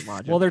wrong. ultimate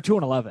logic. Well, they're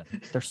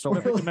 2-11. they're so. I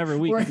pick them every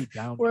week. We're- He'd be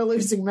down. We're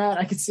losing Matt.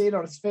 I can see it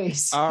on his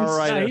face. All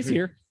right. Yeah, he's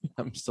here.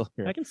 I'm still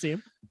here. I can see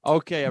him.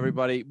 Okay,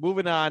 everybody.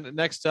 Moving on.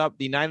 Next up,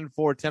 the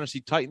 9-4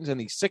 Tennessee Titans and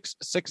the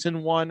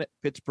 6-1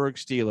 Pittsburgh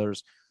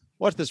Steelers.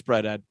 What's the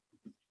spread, Ed?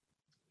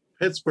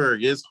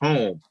 Pittsburgh is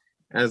home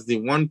as the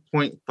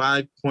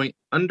 1.5 point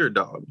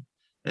underdog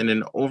and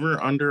an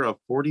over-under of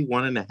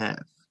 41.5.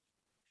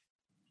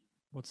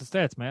 What's the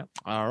stats, Matt?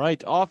 All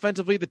right.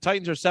 Offensively, the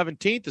Titans are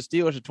 17th. The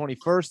Steelers are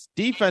 21st.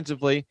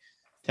 Defensively,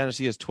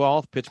 Tennessee is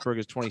 12th. Pittsburgh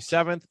is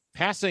 27th.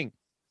 Passing,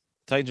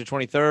 Titans are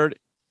 23rd.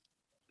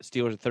 The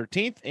Steelers are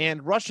 13th.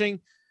 And rushing,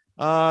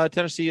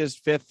 Tennessee is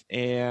 5th,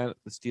 and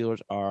the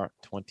Steelers are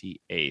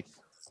 28th.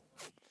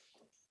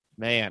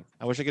 Man,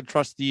 I wish I could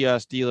trust the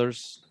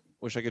Steelers.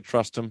 Wish I could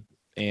trust them.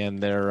 And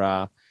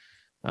they're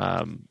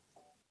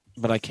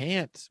but I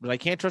can't. But I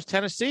can't trust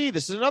Tennessee.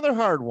 This is another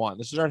hard one.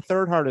 This is our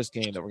third hardest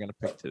game that we're going to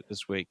pick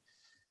this week.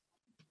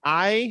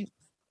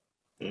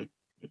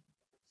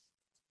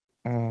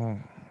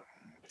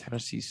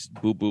 Tennessee's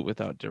boo-boo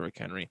without Derrick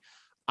Henry.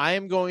 I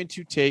am going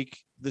to take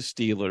the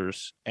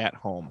Steelers at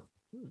home.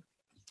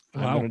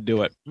 I'm Wow. going to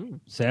do it.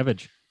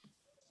 Savage.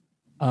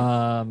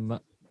 I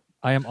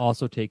am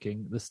also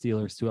taking the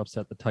Steelers to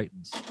upset the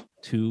Titans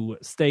to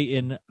stay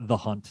in the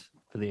hunt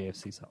for the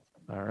AFC South.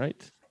 All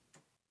right.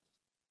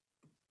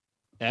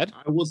 Ed?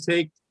 I will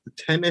take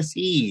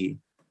Tennessee.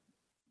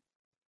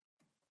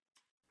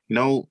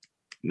 No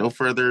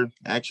further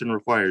action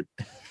required.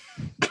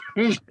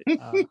 Thank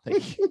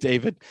you,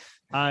 David.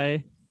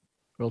 I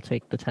will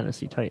take the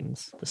Tennessee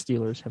Titans. The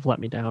Steelers have let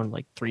me down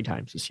like 3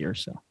 times this year,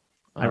 so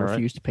I All right.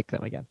 refuse to pick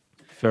them again.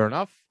 Fair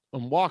enough.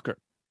 And Walker.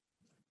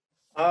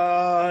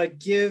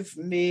 Give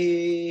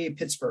me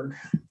Pittsburgh.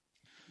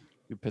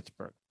 You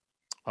Pittsburgh.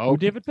 Oh,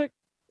 David pick.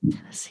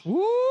 Tennessee.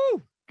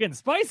 Woo! Getting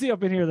spicy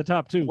up in here, the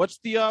top 2. What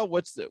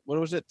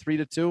was it?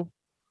 3-2?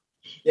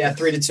 Yeah,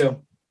 3-2.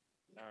 All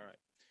right.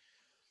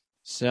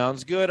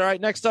 Sounds good. All right.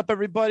 Next up,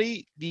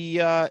 everybody, the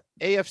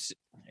AFC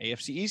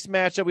East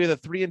matchup. We have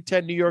the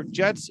 3-10 New York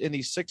Jets and the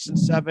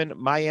 6-7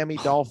 Miami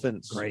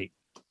Dolphins. Great.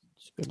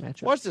 It's a good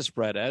matchup. What's the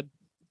spread, Ed?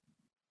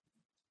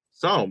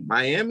 So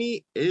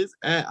Miami is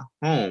at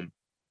home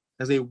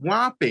as a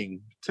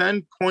whopping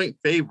 10-point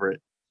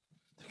favorite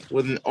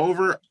with an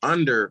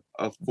over-under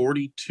of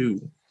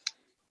 42.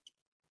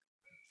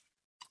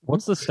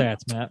 What's the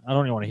stats, Matt? I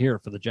don't even want to hear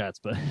it for the Jets,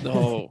 but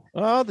No.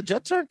 Oh, the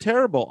Jets aren't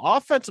terrible.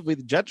 Offensively,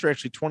 the Jets are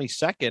actually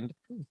 22nd.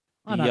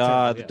 Oh, not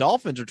terrible, The yeah.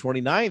 Dolphins are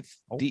 29th.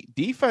 Oh.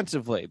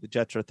 Defensively, the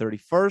Jets are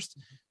 31st.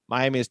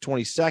 Miami is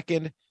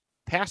 22nd.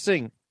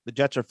 Passing, the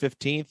Jets are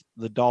 15th.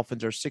 The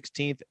Dolphins are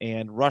 16th.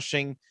 And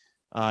rushing,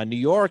 New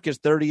York is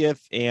 30th,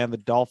 and the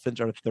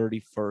Dolphins are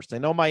 31st. I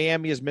know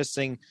Miami is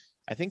missing,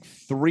 I think,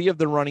 3 of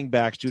the running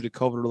backs due to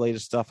COVID-related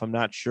stuff. I'm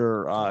not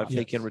sure if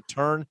they can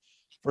return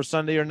for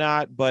Sunday or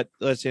not. But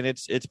listen,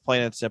 it's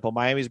plain and simple.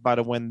 Miami's about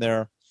to win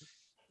their,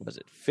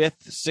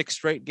 5th, 6th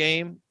straight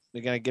game.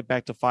 They're going to get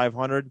back to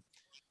 500.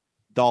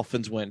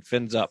 Dolphins win.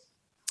 Fins up.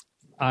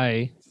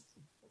 I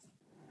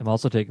am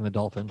also taking the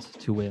Dolphins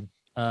to win.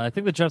 I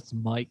think the Jets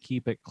might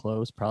keep it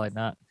close, probably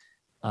not.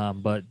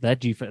 But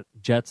that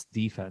Jets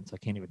defense, I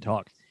can't even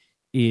talk,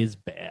 is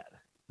bad.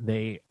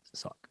 They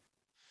suck.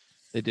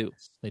 They do.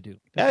 They do.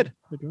 Ed.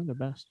 They're doing their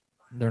best.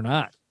 They're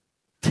not.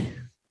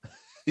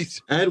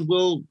 Ed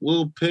will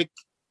pick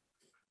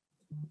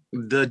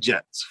the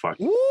Jets. Fuck.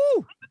 Woo!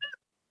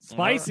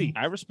 Spicy.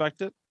 I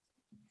respect it.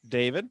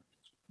 David.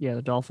 Yeah,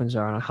 the Dolphins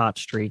are on a hot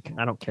streak.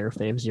 I don't care if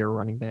they have 0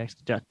 running backs.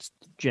 The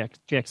Jack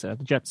said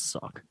the Jets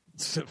suck.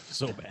 So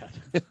bad.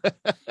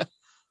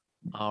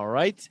 All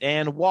right.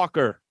 And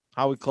Walker.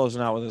 How are we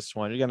closing out with this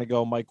one? You're going to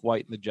go Mike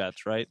White and the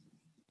Jets, right?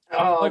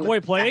 Like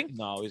White playing?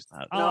 No, he's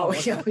not. No, Oh,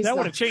 yeah, he's that would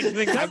not. have changed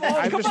things. I'm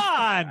Come just-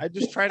 on. I'm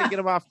just trying to get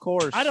him off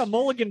course. I'd have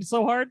mulliganed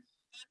so hard.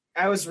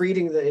 I was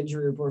reading the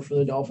injury report for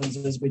the Dolphins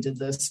as we did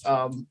this.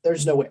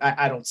 There's no way.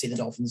 I don't see the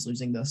Dolphins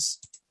losing this.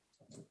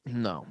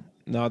 No,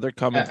 they're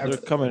coming. They're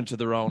coming into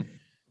their own.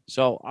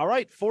 So, all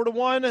right,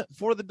 4-1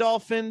 for the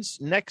Dolphins.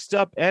 Next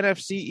up,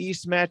 NFC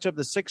East matchup: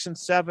 the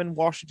 6-7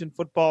 Washington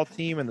Football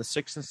Team and the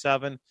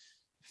 6-7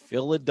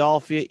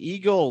 Philadelphia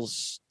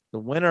Eagles. The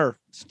winner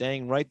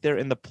staying right there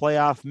in the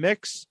playoff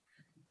mix.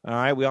 All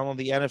right, we all know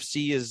the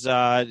NFC is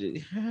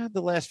the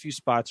last few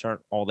spots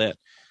aren't all that.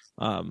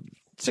 6-7,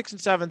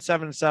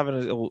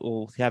 7-7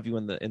 will have you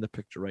in the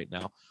picture right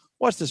now.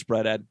 What's the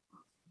spread, Ed?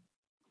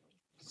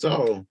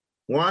 So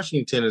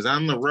Washington is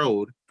on the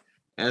road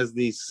as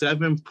the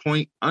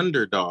 7-point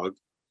underdog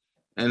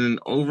and an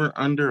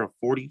over-under of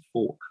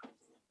 44.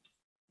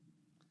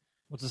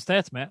 What's the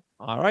stats, Matt?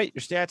 All right,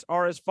 your stats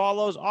are as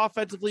follows.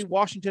 Offensively,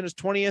 Washington is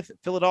 20th.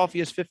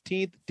 Philadelphia is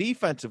 15th.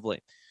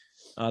 Defensively,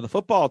 the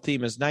football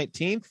team is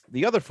 19th.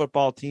 The other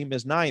football team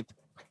is 9th.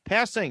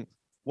 Passing,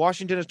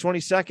 Washington is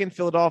 22nd.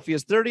 Philadelphia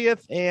is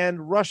 30th.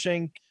 And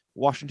rushing,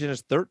 Washington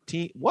is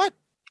 13th. What?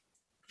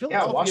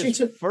 Philadelphia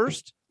Washington is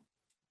first?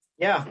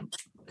 Yeah,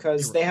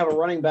 because they have a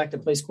running back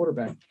that plays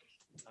quarterback.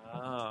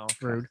 Oh,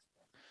 Rude.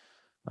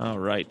 all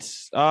right.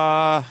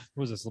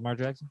 Who is this? Lamar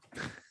Jackson?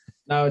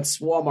 No, it's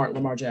Walmart,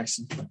 Lamar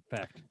Jackson.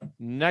 Fact.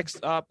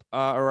 Next up,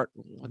 or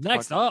what the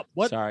Next fuck? up,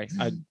 what? Sorry,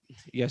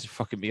 you guys are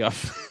fucking me up.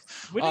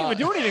 We didn't even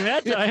do anything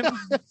that time.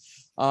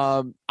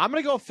 I'm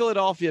going to go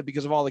Philadelphia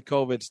because of all the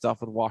COVID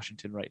stuff with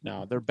Washington right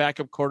now. Their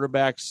backup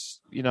quarterbacks,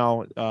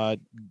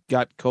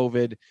 got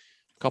COVID.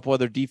 A couple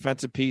other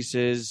defensive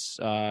pieces.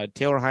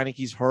 Taylor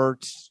Heineke's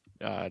hurt.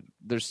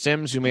 There's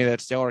Sims who made that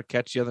stellar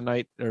catch the other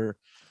night or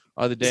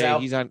other day.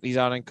 He's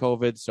out on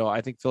COVID. So I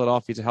think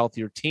Philadelphia's a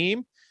healthier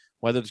team.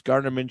 Whether it's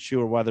Gardner Minshew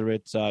or whether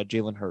it's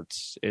Jalen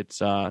Hurts, it's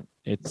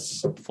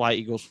fly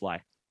Eagles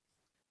fly.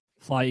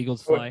 Fly,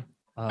 Eagles, fly.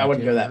 I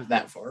wouldn't go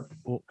that far.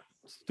 Well,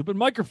 stupid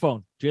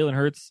microphone. Jalen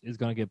Hurts is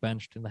going to get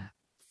benched in the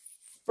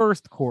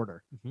first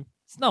quarter.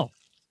 No.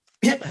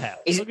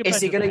 Is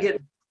he going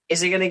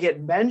to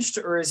get benched,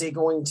 or is he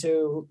going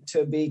to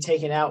be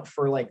taken out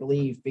for like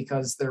leave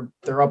because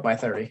they're up by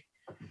 30?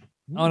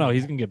 Oh no,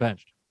 he's going to get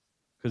benched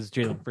because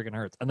Jalen freaking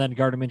Hurts, and then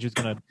Gardner Minshew is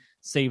going to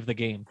save the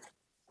game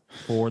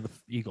for the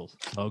Eagles.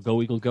 So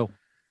go Eagles, go!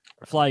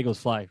 Or fly Eagles,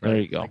 fly. Right? There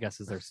you go. I guess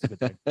is their stupid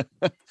thing.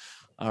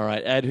 All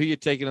right, Ed, who you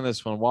taking in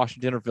this one?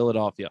 Washington or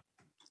Philadelphia?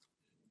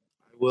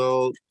 I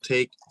will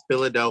take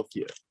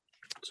Philadelphia,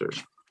 sir.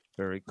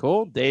 Very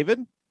cool,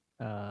 David.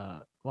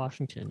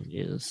 Washington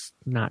is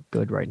not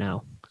good right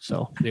now,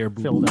 so They're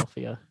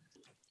Philadelphia.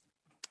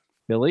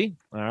 Philly.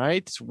 All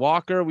right,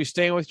 Walker. Are we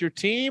staying with your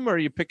team, or are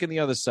you picking the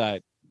other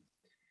side?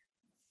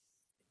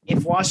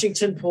 If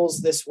Washington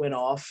pulls this win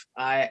off,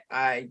 I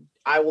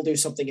will do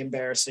something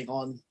embarrassing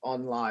on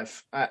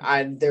live.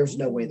 There's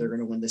no way they're going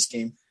to win this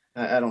game.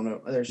 I don't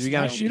know. You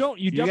got-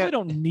 You definitely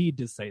don't need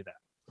to say that.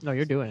 No,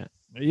 you're doing it.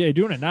 Yeah, you're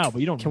doing it now, but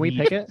you don't. Can we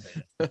need pick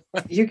it?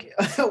 You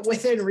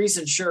within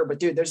reason, sure, but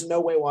dude, there's no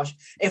way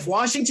if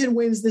Washington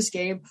wins this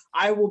game,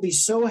 I will be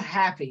so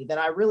happy that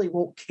I really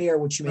won't care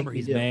what you Remember, make me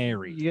he's do.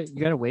 married. You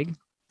got a wig?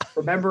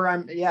 Remember,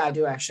 I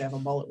do actually have a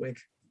mullet wig.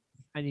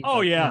 I need.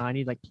 Oh, yeah. no, I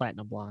need like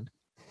platinum blonde.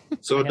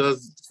 So I have-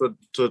 so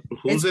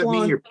who's It's that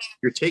blonde. mean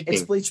you're taking?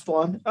 It's bleach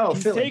blonde. Oh,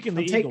 He's Philly. taking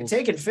the I'm Eagles.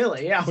 taking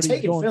Philly. Yeah, I'm But he's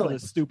taking going Philly. for the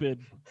stupid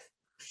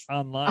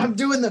online. I'm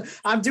doing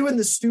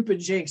the stupid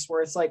jinx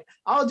where it's like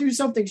I'll do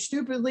something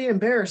stupidly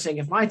embarrassing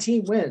if my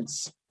team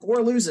wins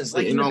or loses,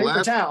 like You in the know,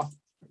 paper towel.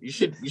 You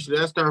should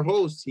ask our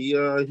host. He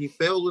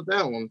failed with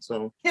that one.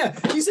 So Yeah,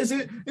 he says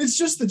it's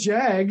just the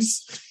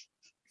Jags.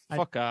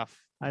 Fuck off.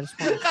 I just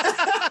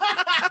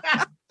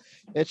want.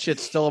 That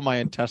shit's still in my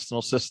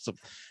intestinal system.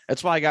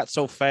 That's why I got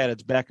so fat.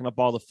 It's backing up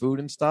all the food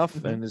and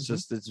stuff, and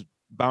it's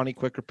bounty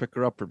quicker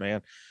picker upper,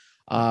 man.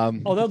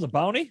 Oh, that was a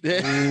bounty.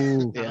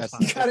 Yes,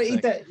 You gotta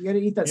eat that. You gotta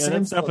eat that. Yeah,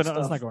 Sam's that's Club definitely,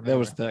 that's stuff. not going. that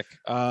was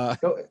anywhere.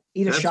 thick. Go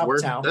eat a that's shop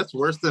worse. towel. That's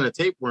worse than a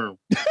tapeworm.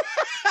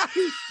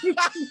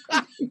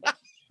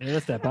 Yeah,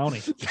 that's that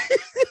bounty.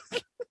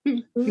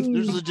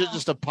 There's legit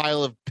just a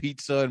pile of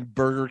pizza and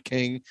Burger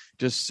King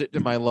just sitting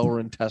in my lower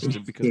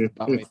intestine because of the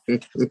bounty.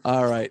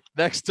 All right,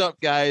 next up,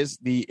 guys,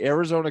 the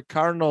Arizona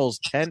Cardinals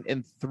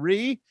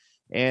 10-3,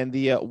 and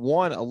the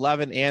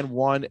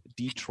 11-1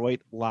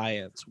 Detroit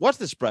Lions. What's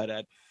the spread,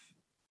 Ed?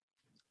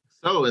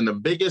 So, in the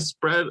biggest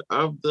spread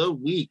of the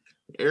week,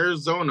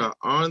 Arizona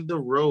on the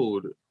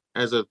road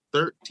as a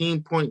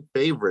 13-point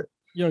favorite,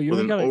 Yo, you With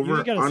ain't an gotta say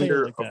it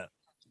over-under like that.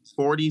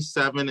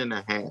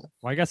 47.5.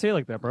 Why you gotta say it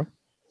like that, bro?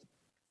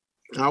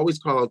 I always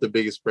call out the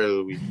biggest spread of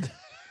the week.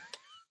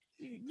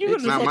 You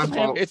It's not my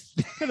fault. It's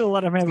could have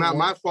let him have It's it not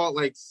more. my fault.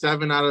 Like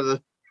 7 out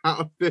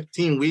of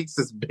 15 weeks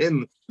has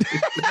been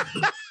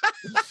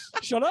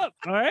Shut up.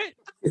 All right,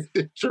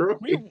 true.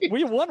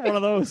 we won one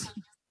of those.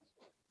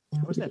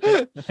 What's that?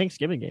 The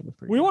Thanksgiving game was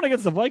pretty. We good. won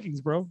against the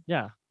Vikings, bro.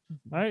 Yeah.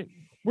 All right,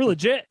 we're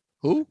legit.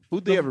 who'd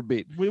they ever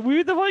beat? We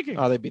beat the Vikings.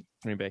 Oh, they beat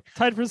Green Bay.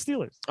 Tied for the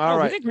Steelers. All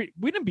No, right.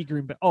 we didn't beat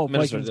Green Bay. Oh,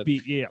 Minnesota Vikings did.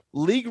 beat. Yeah.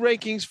 League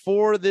rankings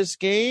for this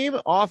game.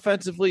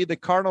 Offensively, the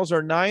Cardinals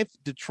are 9th.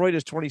 Detroit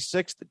is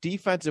 26th.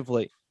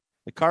 Defensively,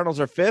 the Cardinals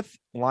are 5th.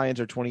 Lions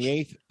are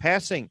 28th.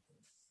 Passing,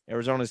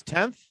 Arizona's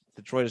 10th.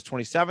 Detroit is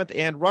 27th.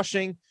 And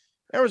rushing,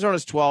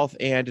 Arizona's 12th.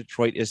 And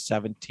Detroit is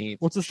 17th.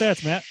 What's the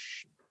stats, Matt?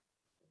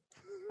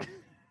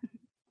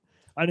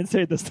 I didn't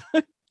say it this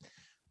time.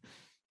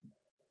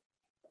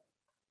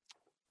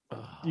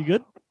 You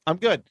good? I'm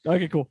good.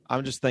 Okay, cool.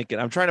 I'm just thinking.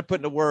 I'm trying to put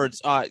into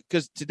words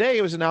because today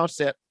it was announced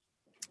that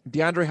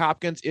DeAndre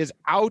Hopkins is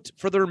out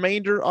for the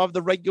remainder of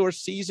the regular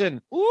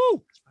season.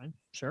 Ooh. Fine.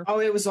 Sure. Oh,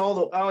 it was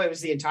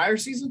the entire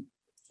season.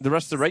 The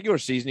rest of the regular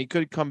season, he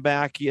could come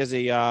back. He has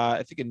a,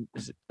 I think,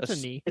 It's a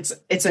knee. It's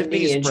a knee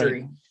Knee sprain.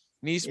 injury.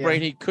 Knee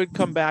sprain. He could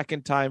come back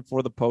in time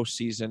for the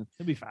postseason,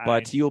 He'll be fine.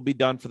 but he will be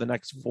done for the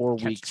next 4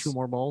 Catch weeks. 2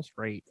 more balls.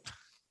 Great.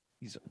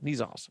 He's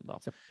awesome though.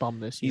 It's a bum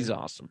this year. He's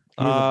awesome.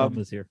 he is a bum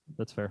this year.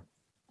 That's fair.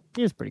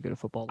 He is pretty good at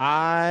football.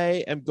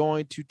 I am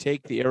going to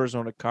take the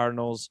Arizona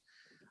Cardinals.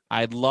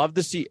 I'd love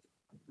to see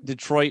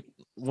Detroit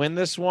win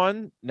this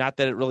one. Not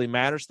that it really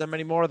matters to them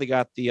anymore. They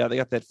got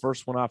that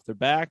first one off their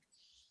back.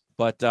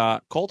 But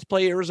Colts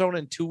play Arizona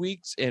in 2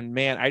 weeks, and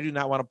man, I do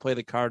not want to play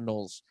the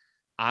Cardinals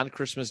on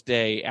Christmas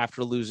Day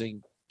after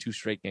losing 2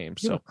 straight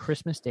games. You have So a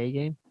Christmas Day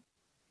game.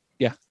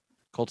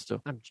 Colts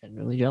do. I'm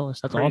genuinely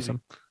jealous. That's Crazy.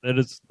 awesome. It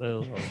is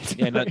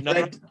Yeah,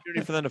 another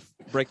opportunity for them to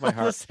break my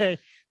heart. Let's say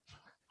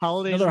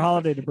holidays. another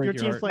holiday to break Your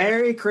your team heart. play-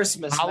 Merry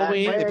Christmas. man.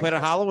 Halloween. Merry They played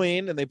on Christmas.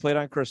 Halloween and they played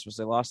on Christmas.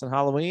 They lost on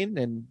Halloween,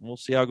 and we'll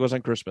see how it goes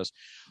on Christmas.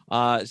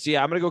 So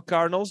yeah, I'm gonna go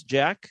Cardinals.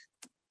 Jack,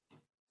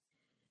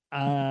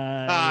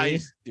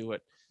 do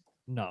it.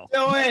 No.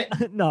 Do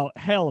it. No,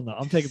 hell no.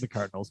 I'm taking the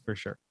Cardinals for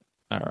sure.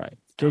 All right,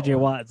 JJ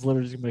Watt's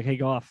literally just gonna be like, hey,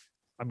 go off.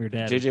 I'm your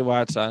dad. JJ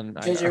Watt's on.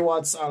 JJ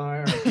Watt's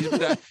on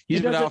IR.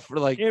 He's been out for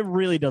like. It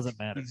really doesn't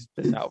matter. He's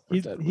been out for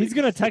 10 He's weeks.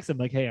 gonna text him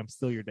like, hey, I'm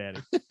still your daddy.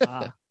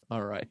 Ah,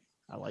 All right,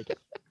 I like it.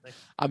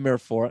 I'm there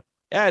for it.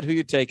 Ed, who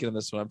you taking in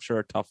this one? I'm sure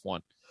a tough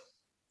one.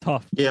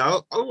 Tough. Yeah,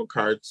 I'll go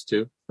Cards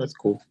too. That's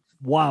cool.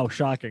 Wow,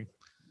 shocking.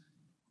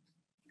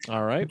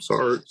 All right,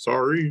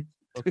 Sorry.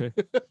 Okay.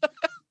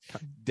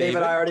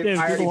 David, I already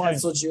David, do the Lions.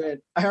 penciled you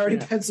in. I already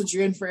penciled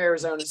you in for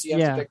Arizona, so you have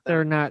to Yeah, pick they're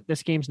them. not.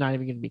 This game's not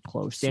even going to be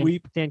close.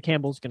 Sweep. Dan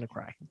Campbell's going to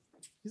cry.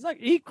 He's like,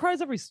 he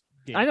cries every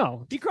game. I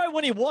know. He cried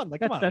when he won.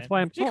 Like, come on. That's man.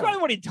 why I'm He calling.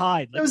 cried when he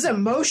tied. It was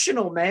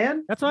emotional,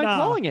 man. That's why I'm Nah.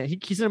 calling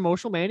it. He's an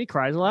emotional man. He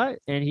cries a lot,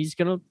 and he's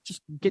going to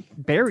just get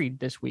buried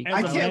this week. As I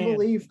a can't man.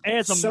 believe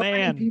As a so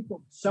man. many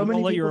people. So You many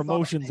don't let people your thought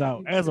emotions that out.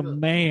 he was As a gonna-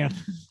 man.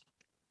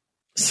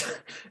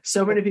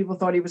 So many people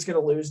thought he was going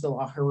to lose the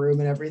locker room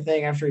and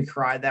everything after he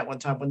cried that one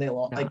time when they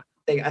lost. Nah.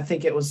 Like I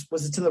think it was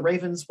it to the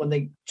Ravens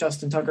when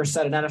Justin Tucker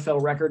set an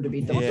NFL record to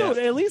beat them. Yeah. Dude,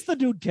 at least the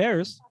dude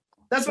cares.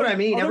 That's what I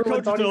mean. Other Everyone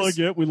coaches thought he are was, like,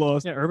 yeah, we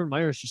lost. Yeah, Urban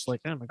Meyer's just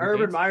like, I'm a good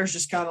Urban game. Meyer's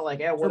just kind of like,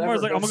 yeah, whatever.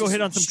 Meyer's like, I'm gonna go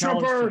hit on some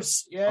college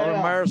strippers. Yeah.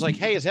 Urban Meyer's like,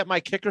 hey, is that my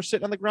kicker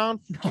sitting on the ground?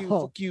 Fuck you, Oh,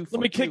 fuck you.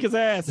 Let me fuck kick you. his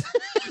ass.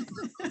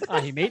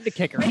 He made the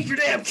kicker. Make your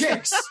damn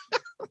kicks.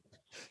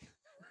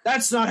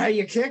 That's not how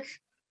you kick.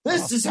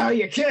 This is how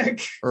you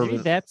kick. Maybe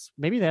Urban.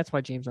 that's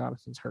why James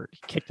Robinson's hurt. He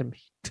kicked him.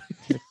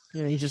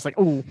 He's just like,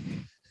 oh,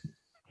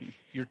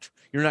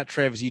 You're not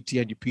Travis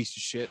Etienne, you piece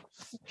of shit.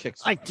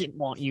 Kicks. I didn't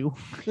want you.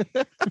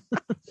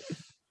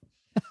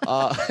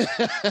 Uh,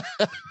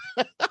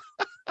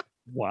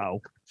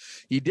 Wow.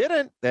 he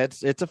didn't.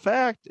 It's a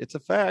fact. It's a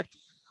fact.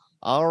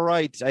 All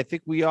right. I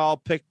think we all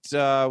picked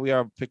out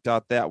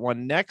that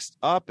one. Next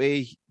up,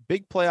 a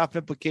big playoff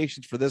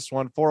implications for this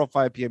one,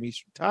 4:05 p.m.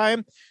 Eastern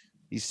time.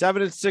 The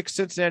 7-6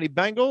 Cincinnati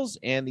Bengals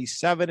and the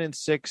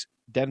 7-6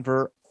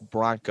 Denver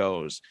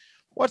Broncos.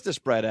 What's the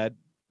spread, Ed?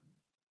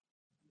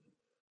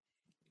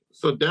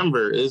 So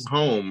Denver is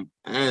home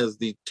as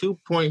the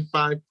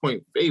 2.5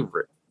 point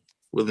favorite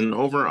with an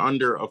over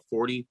under of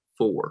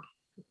 44.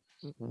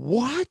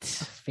 What?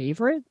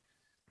 Favorite?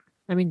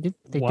 I mean,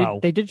 Wow.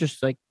 they did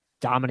just like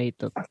dominate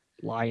the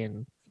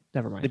Lion.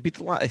 Never They mind. beat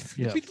the Lions.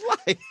 Yeah. They beat the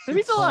Lions. They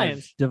beat the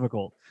Lions.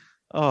 Difficult.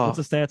 Oh,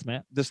 What's the stats,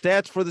 Matt? the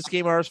stats for this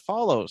game are as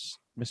follows,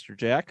 Mr.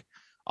 Jack.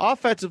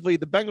 Offensively,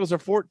 the Bengals are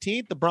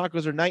 14th, the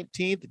Broncos are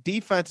 19th.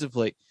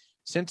 Defensively,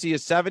 Cincy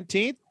is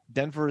 17th,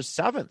 Denver is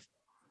 7th.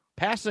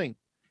 Passing,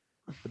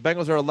 the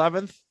Bengals are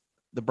 11th,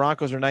 the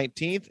Broncos are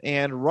 19th,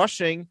 and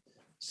rushing,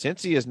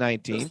 Cincy is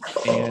 19th,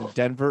 and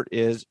Denver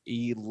is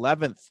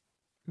 11th.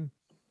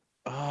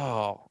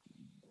 Oh,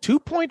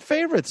 2-point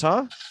favorites,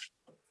 huh?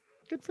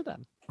 Good for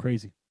them.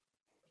 Crazy.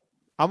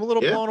 I'm a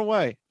little Yeah. blown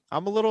away.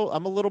 I'm a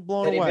little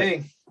blown Penny away.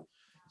 big.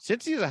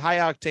 Cincy is a high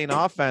octane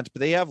offense, but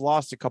they have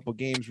lost a couple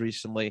games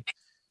recently.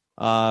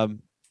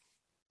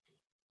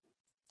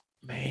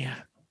 Man,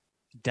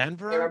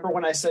 Denver. Remember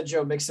when I said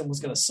Joe Mixon was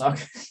going to suck?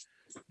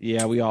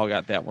 Yeah, we all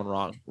got that one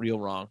wrong. Real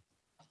wrong.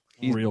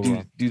 He's, Real dude-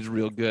 wrong. Dude's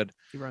real good.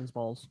 He runs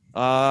balls.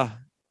 I'm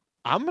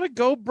gonna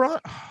go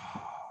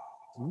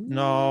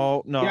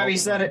No. Yeah, he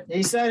said it.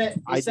 He said it.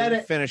 He I said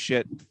didn't it. finish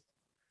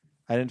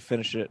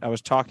it. I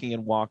was talking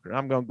in Walker.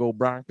 I'm gonna go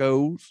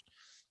Broncos.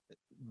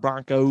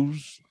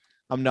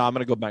 I'm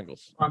gonna go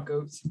Bengals.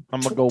 Broncos.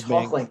 I'm gonna go Talk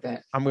Bengals. like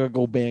that. I'm gonna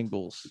go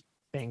Bengals.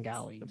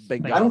 Bengali.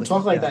 Bengali. I don't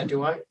talk like that,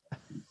 do I?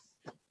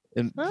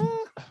 And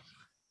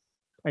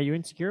Are you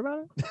insecure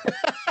about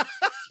it?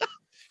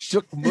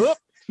 shook them up.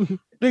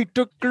 They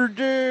took her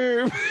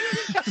down.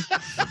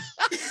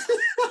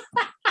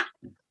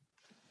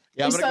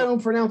 At least I go,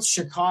 don't pronounce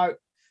Chicago.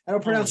 I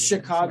don't pronounce yeah,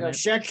 Chicago.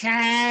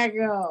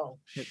 Chicago.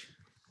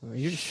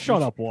 You just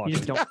Shut up, You Walker.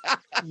 just don't.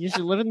 You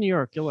should live in New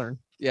York. You'll learn.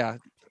 yeah,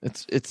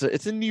 it's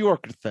a New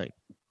Yorker thing.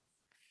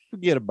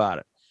 Forget about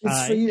it.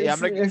 It's for you. yeah,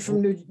 It's I'm gonna-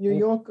 from New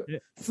York. Yeah.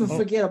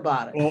 Forget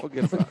about it. Oh,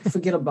 Forget about it.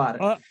 Forget about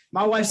it.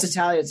 My wife's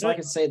Italian, so I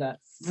can say that.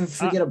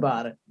 Forget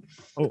about it.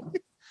 oh.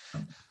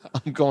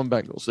 I'm going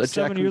Bengals.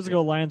 7 years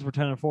ago, Lions were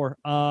 10-4.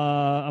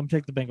 I'm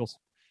taking the Bengals.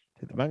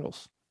 Take the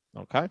Bengals.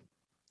 Okay,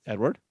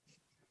 Edward.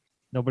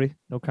 Nobody?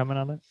 No comment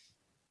on that?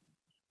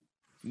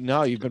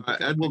 No, you've been.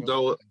 Ed will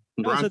go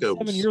No, I said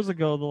Broncos. 7 years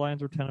ago the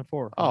Lions were 10-4.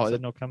 Oh, I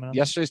said no comment on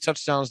Yesterday's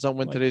touchdowns don't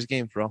win Like- today's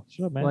games, bro. that.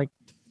 Shut up, man.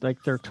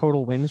 Like their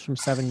total wins from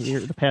 7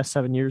 years, the past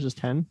 7 years is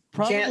 10.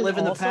 You can't live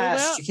in the also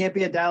past. that- You can't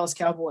be a Dallas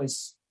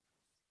Cowboys.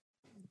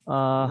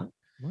 Uh,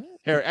 What?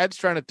 Here, Ed's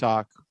trying to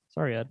talk.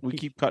 Sorry, Ed. We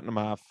keep cutting him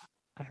off.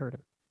 I heard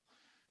it.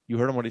 You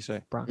heard him? What did he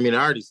say? I mean,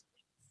 I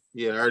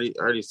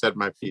already said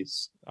my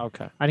piece.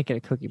 Okay. I didn't get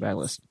a cookie by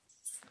list.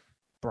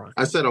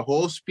 I said a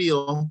whole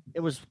spiel. It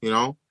was. You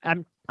know,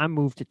 I'm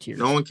moved to tears.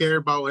 no one cared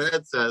about what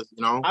Ed says.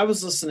 You know, I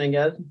was listening,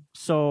 Ed.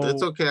 So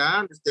it's okay. I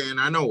understand.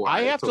 I know why.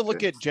 I have It's to look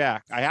okay.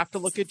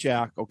 at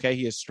Jack. Okay,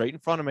 he is straight in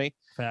front of me.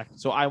 Fact.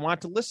 So I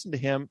want to listen to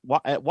him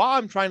while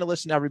I'm trying to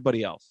listen to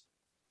everybody else.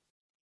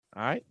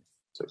 All right.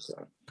 It's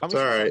all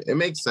right. It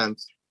makes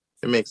sense.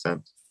 It makes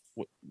sense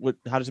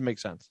How does it make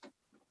sense?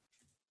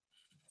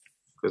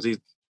 because he's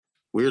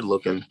weird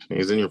looking.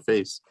 He's in your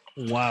face.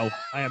 Wow.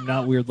 I am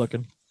not weird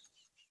looking.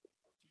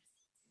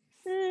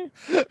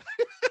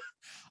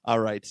 All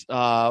right.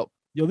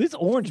 Yo, this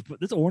orange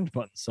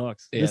button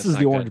sucks. Yeah, this it's is not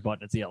the good. orange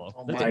button. It's yellow.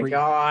 Oh That's my a great-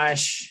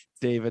 gosh.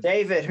 David.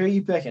 David, who are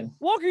you picking?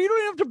 Walker, you don't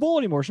even have to bowl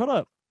anymore. Shut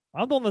up.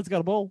 I'm the one that's got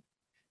a bowl.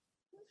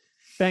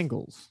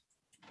 Bengals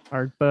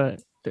are,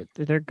 but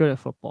they're good at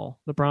football.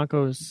 The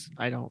Broncos,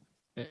 I don't.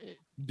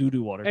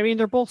 Doo-doo water. I mean,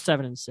 they're both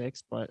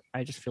 7-6, but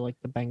I just feel like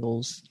the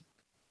Bengals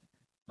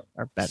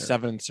are better.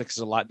 7-6 is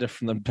a lot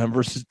different than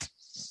Denver's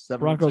 7-6.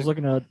 Broncos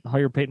looking to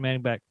hire Peyton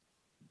Manning back.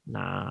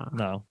 Nah,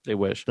 No, They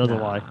wish. doesn't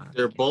nah. lie.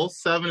 They're both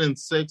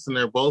 7-6, and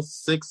they're both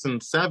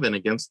 6-7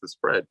 against the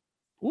spread.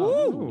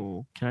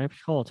 Ooh, can I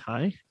call a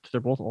tie? Because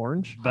they're both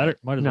orange. Better.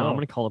 Might as No, well. I'm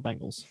going to call the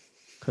Bengals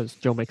because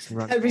Joe Mixon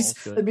runs. That'd be, the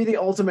ball good. that'd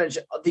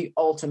be the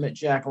ultimate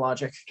Jack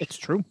logic. It's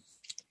true.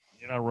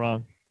 You're not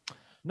wrong.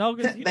 No,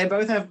 'cause They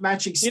both have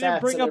matching stats. you didn't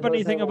bring and up they both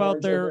anything have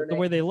about orange in the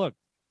way they look.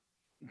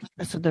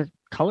 I said their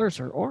colors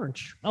are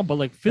orange. No, but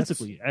like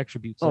physically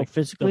attributes. Oh, Like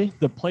physically,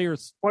 the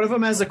players. One of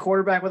them has a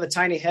quarterback with a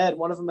tiny head.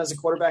 One of them has a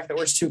quarterback that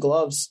wears two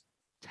gloves.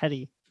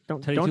 Teddy.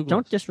 Don't Teddy don't Two don't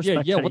Gloves.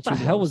 disrespect. Yeah, Teddy what the Two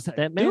hell Gloves. was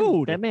that? man?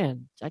 Dude. That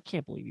man, I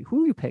can't believe you.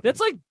 Who are you picking?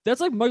 That's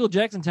like Michael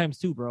Jackson times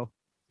 2, bro.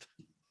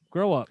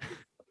 Grow up.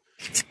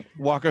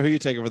 Walker, who you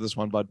taking for this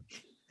one, bud?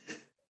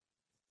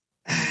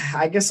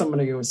 I guess I'm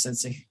gonna go with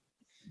Cincy.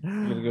 You're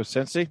gonna go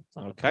Cincy?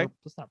 Okay.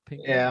 That's not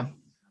pink. Yeah.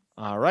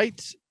 All right.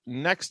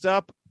 Next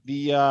up,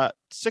 the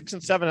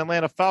 6-7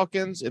 Atlanta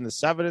Falcons and the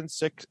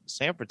 7-6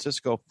 San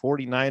Francisco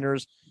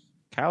 49ers.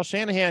 Kyle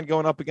Shanahan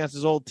going up against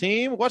his old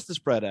team. What's the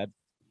spread, Ed?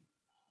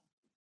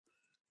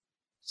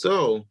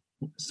 So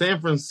San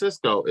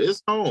Francisco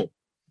is home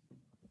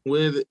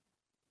with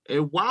a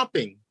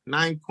whopping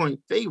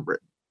 9-point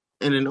favorite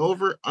and an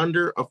over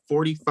under of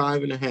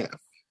 45.5.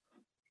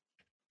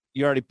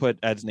 You already put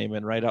Ed's name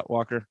in, right,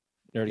 Walker?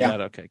 You already Yeah.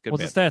 got it. Okay, good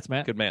What's man. the stats,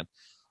 Matt? Good man.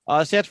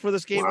 Stats for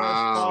this game are as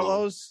Wow.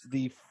 follows.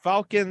 The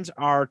Falcons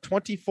are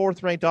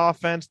 24th ranked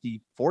offense.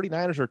 The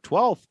 49ers are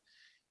 12th.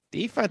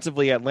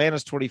 Defensively,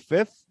 Atlanta's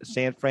 25th.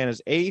 San Fran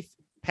is 8th.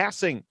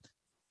 Passing,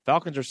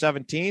 Falcons are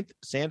 17th.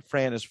 San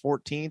Fran is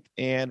 14th.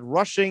 And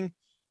rushing,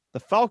 the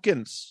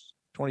Falcons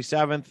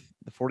 27th.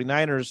 The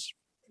 49ers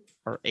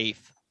are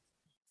 8th.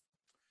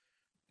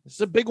 This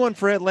is a big one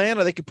for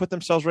Atlanta. They could put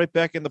themselves right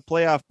back in the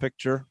playoff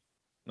picture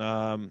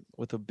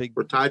with a big.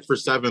 We're tied for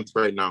 7th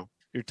right now.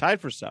 You're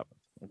tied for 7th.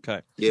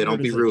 Okay. Yeah,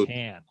 don't be As they rude.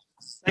 can.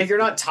 If you're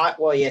not tied,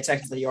 well, yeah,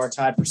 technically you are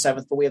tied for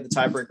 7th, but we have the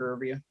tiebreaker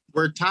over you.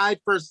 We're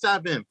tied for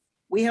 7th.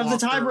 We have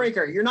the Walker.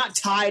 tiebreaker. You're not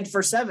tied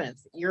for 7th.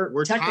 You're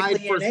We're technically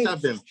tied for in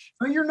 8th. 7th.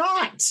 No, you're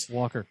not.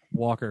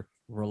 Walker,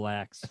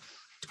 relax.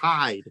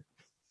 Tied.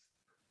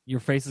 Your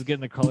face is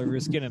getting the color of your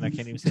skin, and I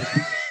can't even see it.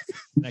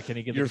 And I can't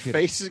even get Your the computer.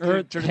 face is going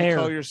to turn the hair.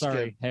 color of your Sorry,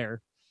 skin.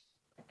 hair.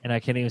 And I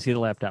can't even see the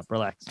laptop.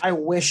 Relax. I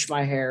wish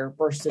my hair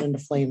bursted into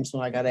flames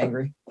when I got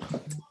angry.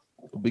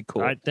 It'll be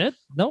cool. That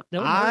would hurt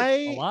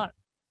a lot.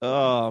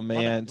 Oh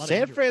man, lot of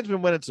San injury. Fran's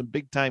been winning some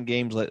big time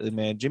games lately,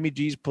 man. Jimmy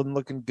G's been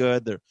looking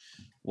good. Their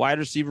wide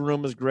receiver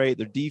room is great.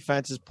 Their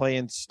defense is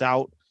playing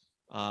stout.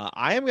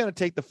 I am going to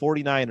take the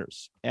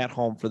 49ers at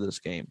home for this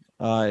game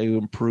to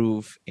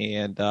improve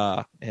and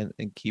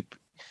keep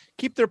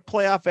their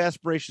playoff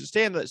aspirations.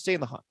 Stay in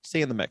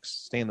the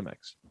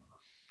mix.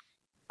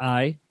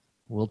 I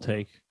will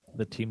take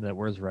the team that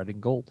wears red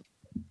and gold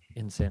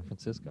in San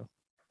Francisco.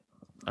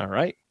 All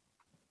right,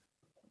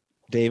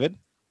 David.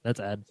 That's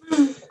Ed.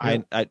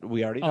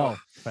 We already know. Oh,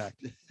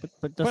 fact.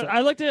 But But I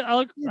liked it. I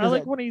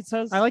like what he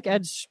says. I like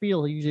Ed's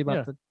spiel usually about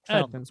Yeah. the Ed.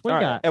 Falcons. What All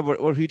you right, got? Ed,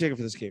 what are you taking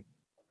for this game?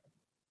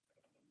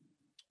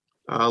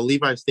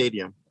 Levi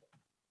Stadium.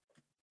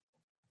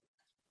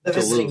 The To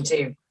visiting lose.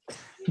 team.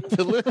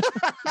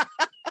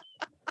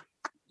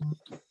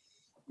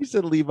 You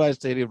said Levi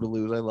Stadium to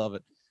lose. I love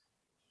it,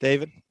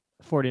 David.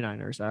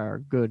 49ers are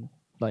good.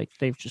 Like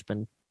they've just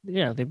been,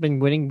 they've been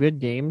winning good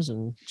games,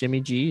 and Jimmy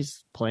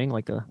G's playing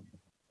like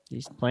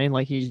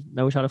he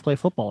knows how to play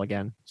football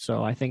again.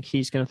 So I think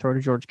he's going to throw to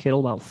George Kittle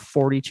about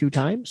 42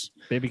 times,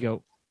 Baby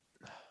goat.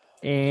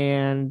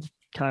 and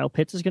Kyle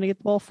Pitts is going to get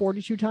the ball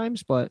 42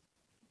 times, but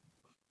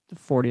the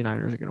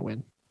 49ers are going to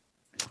win.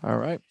 All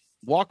right.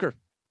 Walker.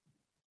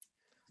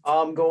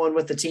 I'm going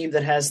with the team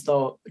that has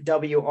the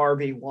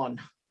WRB1,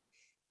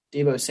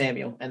 Debo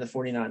Samuel and the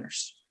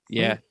 49ers.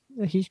 Yeah.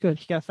 Yeah, he's good.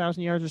 He got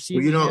 1,000 yards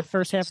receiving you know- in the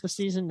first half of the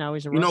season. Now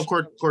he's a You know,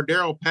 rushing-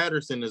 Cordero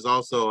Patterson is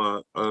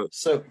also a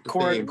So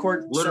thing.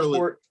 Literally-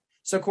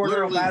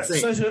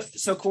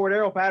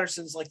 Cordero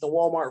Patterson's like the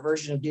Walmart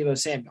version of Debo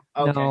Samuel.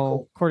 Okay, no,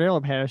 cool.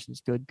 Cordero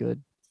Patterson's good.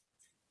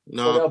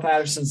 no. Cordero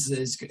Patterson's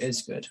is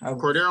good.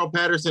 Cordero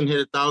Patterson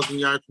hit 1,000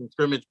 yards from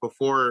scrimmage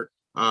before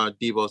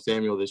Debo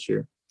Samuel this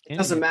year. And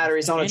Doesn't matter.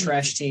 He's on a and-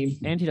 trash team.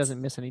 and he doesn't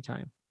miss any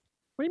time.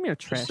 What do you mean a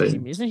trash Same.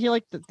 team? Isn't he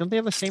like? Don't they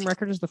have the same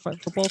record as the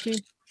football team?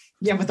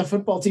 Yeah, but the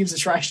football team's a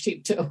trash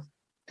team too.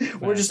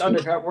 We're just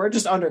undercover. We're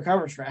just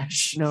undercover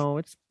trash. No,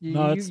 it's you.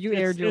 No, you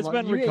aired your. it's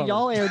been you, recovered.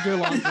 y'all aired your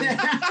laundry.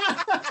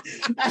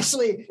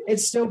 Actually,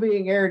 it's still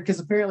being aired because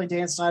apparently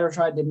Dan Snyder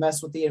tried to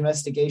mess with the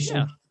investigation.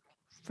 Yeah.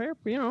 Fair,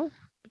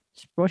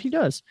 it's what he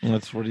does.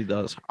 That's what he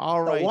does.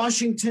 All The right.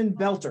 Washington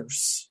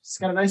Belters. It's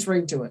got a nice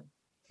ring to it.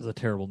 It's a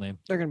terrible name.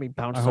 They're gonna be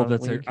bounced. I out hope of the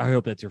that's your, league. I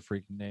hope that's your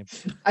freaking name.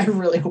 I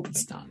really hope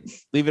it's not.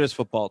 Leave it as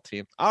football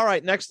team. All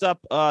right. Next up,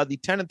 the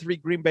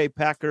 10-3 Green Bay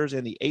Packers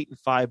and the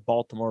 8-5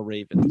 Baltimore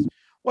Ravens.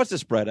 What's the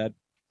spread, Ed?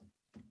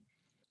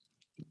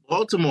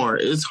 Baltimore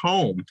is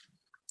home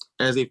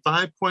as a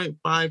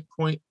 5.5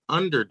 point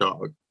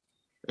underdog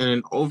and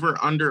an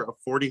over-under of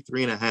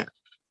 43.5.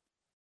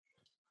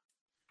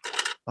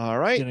 All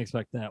right. Didn't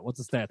expect that.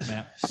 What's the stats,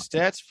 Matt?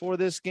 Stats for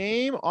this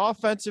game.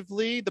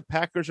 Offensively, the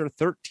Packers are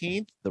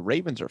 13th. The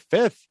Ravens are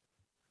 5th.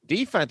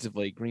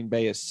 Defensively, Green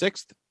Bay is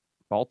 6th.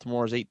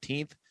 Baltimore is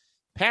 18th.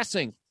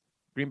 Passing,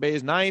 Green Bay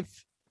is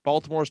 9th.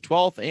 Baltimore is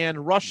 12th.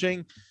 And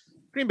rushing,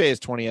 Green Bay is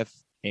 20th.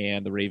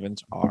 And the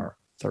Ravens are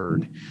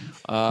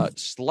 3rd.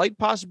 Slight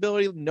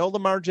possibility, no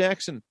Lamar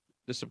Jackson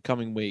this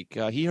upcoming week.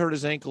 He hurt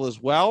his ankle as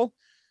well.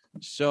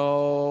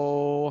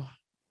 So,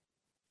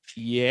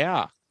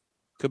 yeah.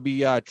 Could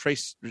be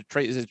Trace.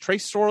 Is it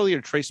Trace Sorley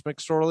or Trace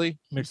McSorley?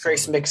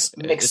 Trace Mix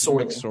It's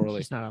Sorley. McSorley.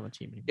 He's not on the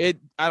team anymore.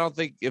 I don't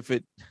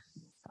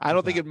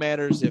think it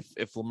matters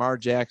if Lamar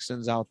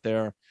Jackson's out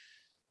there.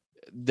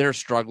 They're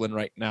struggling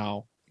right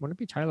now. Wouldn't it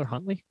be Tyler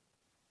Huntley?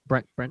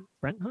 Brent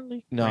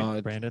Huntley?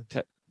 No, Brandon.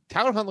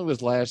 Tyler Huntley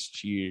was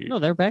last year. No,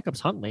 their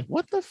backup's Huntley.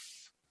 What the?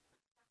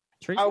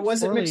 Trace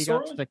was it McSorley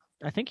got McSorley? to the-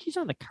 I think he's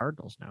on the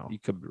Cardinals now. You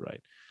could be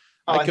right.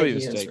 Oh, I I could be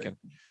think he is mistaken.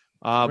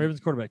 Ravens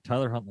quarterback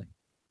Tyler Huntley.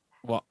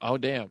 Well, oh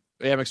damn.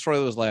 Yeah,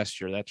 McSorley was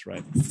last year. That's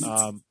right.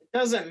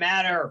 Doesn't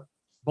matter.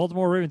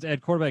 Baltimore Ravens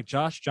add quarterback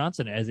Josh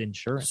Johnson as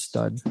insurance.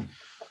 Stud.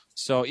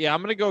 So yeah,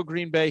 I'm gonna go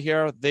Green Bay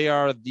here. They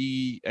are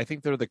I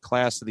think they're the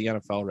class of the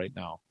NFL right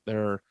now.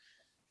 They're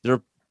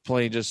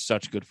playing just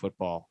such good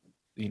football.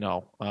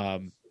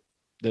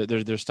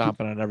 They're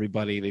stomping on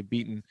everybody.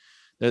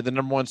 They're the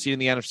number 1 seed in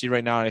the NFC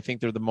right now, and I think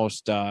they're the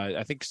most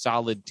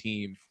solid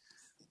team,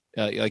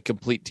 like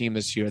complete team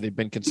this year. They've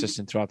been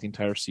consistent throughout the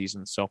entire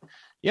season. So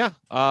yeah,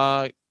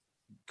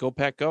 go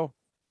Pack, go.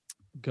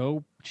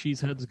 Go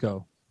Cheeseheads,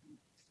 go.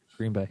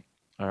 Green Bay.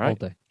 All All right,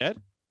 day. Ed.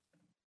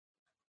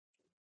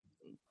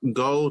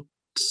 Go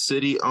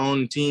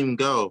city-owned team,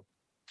 go.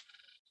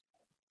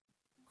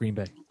 Green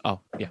Bay. Oh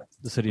yeah,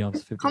 The city owns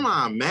 50. Come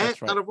on, Matt.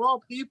 That's right. Out of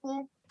all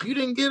people, you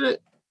didn't get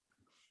it.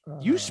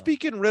 you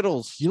speak in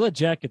riddles. You let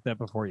Jack get that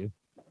before you.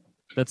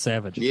 That's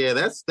savage. Yeah,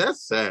 that's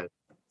sad.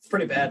 It's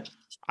pretty bad.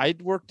 I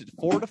worked at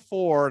 4 to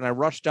 4, and I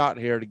rushed out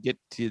here to get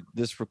to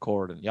this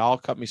recording. Y'all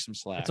cut me some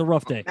slack. It's a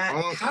rough day. Matt,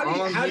 All, how do all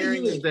you, I'm how do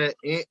hearing you is that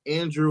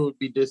Andrew would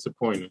be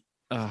disappointed.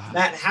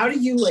 Matt, how do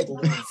you live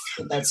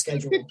with that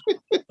schedule?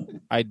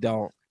 I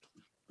don't.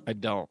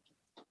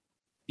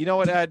 You know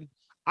what, Ed?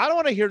 I don't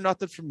want to hear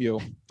nothing from you.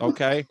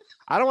 Okay,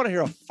 I don't want to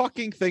hear a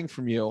fucking thing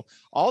from you.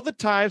 All the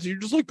times you're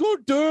just like, "Oh,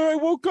 dude, I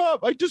woke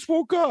up. I just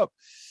woke up,"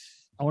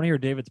 I want to hear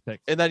David's pick.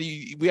 and then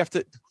we have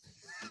to.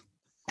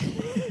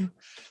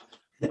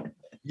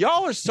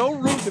 Y'all are so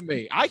rude to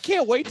me. I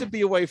can't wait to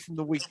be away from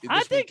the week.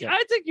 I think weekend.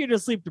 you're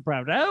just sleep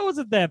deprived. That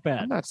wasn't that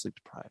bad. I'm not sleep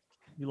deprived.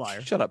 You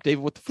liar. Shut up,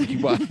 David. What the fuck you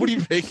want? What are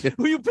you picking?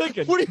 Who you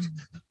picking? What are you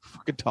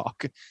fucking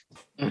talking?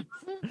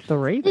 The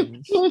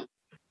Ravens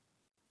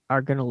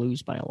are going to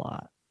lose by a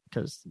lot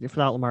because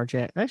without Lamar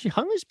Jackson, actually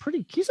Huntley's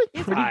he's like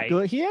He's pretty high.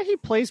 good. He actually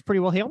plays pretty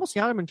well. He almost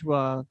got him into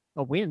a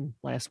win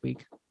last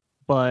week,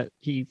 but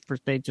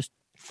they just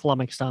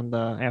flummoxed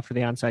after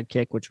the onside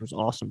kick, which was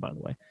awesome, by the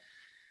way.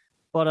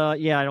 But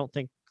yeah, I don't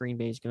think Green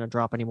Bay is going to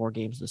drop any more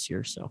games this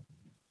year. So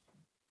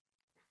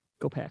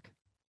go Pack.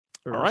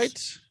 All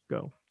right,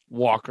 Go.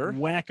 Walker.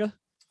 Wacka.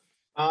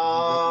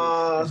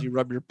 Does he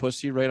rub your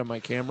pussy right on my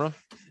camera?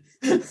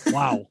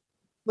 Wow.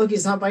 Look,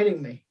 he's not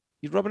biting me.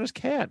 He's rubbing his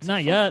cat.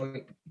 Not yet.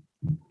 Wait.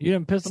 You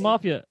didn't piss him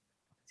off yet.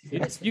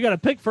 You got to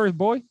pick first,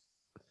 boy.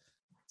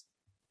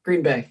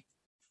 Green Bay.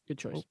 Good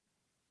choice.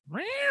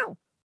 Meow.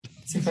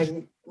 See if I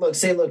can look.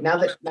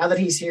 Now that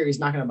he's here, he's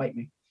not going to bite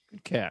me.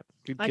 Good cat.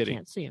 Good I kitty.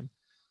 can't see him.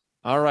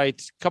 All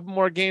right. Couple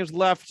more games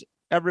left.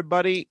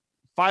 Everybody.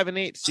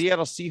 5-8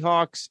 Seattle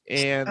Seahawks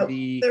and Oh,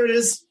 the there it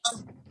is.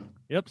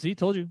 Yep. See,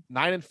 told you.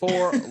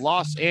 9-4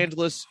 Los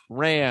Angeles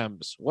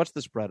Rams. What's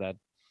the spread, Ed?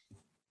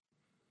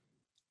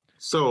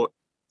 So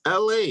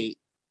LA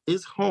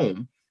is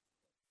home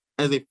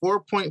as a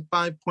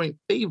 4.5 point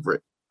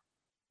favorite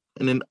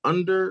and an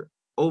under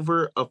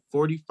over a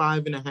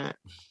 45.5.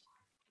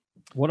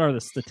 What are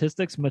the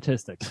statistics?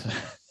 Matistics.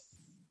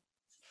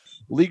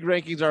 League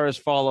rankings are as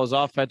follows.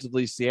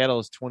 Offensively, Seattle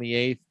is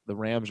 28th. The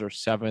Rams are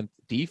 7th.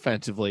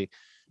 Defensively,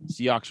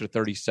 Seahawks are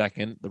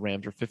 32nd. The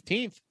Rams are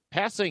 15th.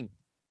 Passing,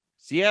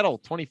 Seattle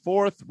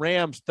 24th.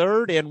 Rams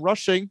 3rd. And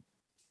rushing,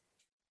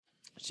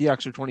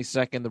 Seahawks are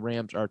 22nd. The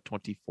Rams are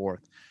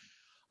 24th.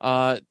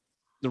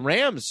 The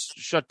Rams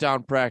shut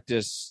down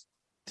practice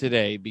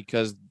today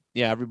because,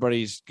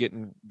 everybody's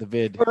getting the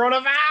vid.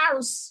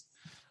 Coronavirus.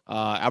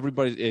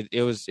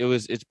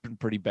 It's been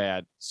pretty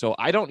bad. So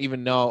I don't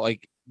even know.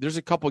 Like, there's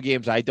a couple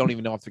games I don't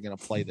even know if they're going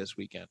to play this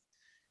weekend.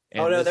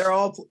 And they're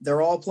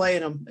all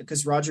playing them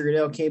because Roger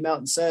Goodell came out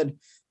and said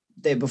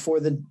they before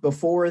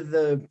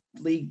the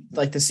league,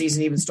 like the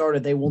season even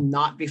started, they will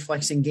not be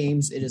flexing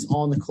games. It is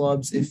on the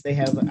clubs if they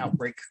have an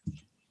outbreak.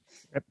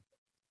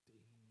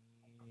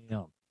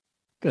 Yeah.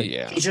 Good.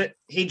 Yeah.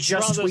 He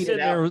just tweeted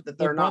out that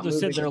they're not moving.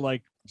 sitting there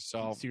like,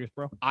 So serious,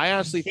 bro. I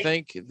honestly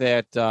think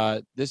that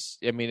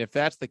if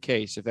that's the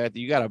case, if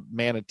you got to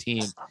man a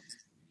team.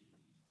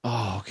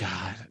 Oh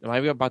God, am I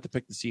about to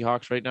pick the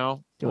Seahawks right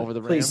now over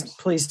the Rams?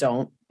 Please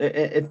don't.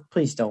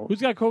 Please don't. Who's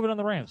got COVID on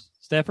the Rams?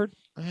 Stafford?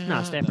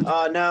 No, Stafford.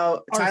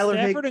 No, Tyler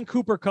Stafford and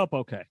Cooper Cup.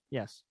 Okay.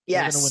 Yes.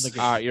 Yes. They're gonna win the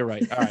game. All right, you're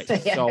right. All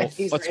right, Yeah, so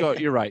he's let's right. go.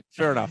 You're right.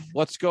 Fair enough.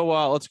 Let's go.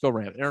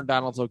 Rams. Aaron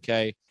Donald's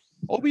okay.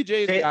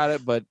 OBJ's got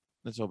it, but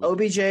that's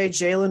OBJ.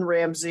 Jalen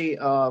Ramsey,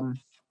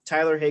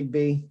 Tyler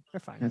Higbee.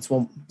 They're fine. That's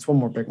one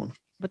more big one.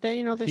 But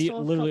then, they He still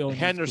have literally a couple- only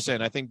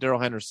Henderson. I think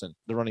Darrell Henderson,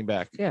 the running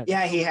back. Yeah.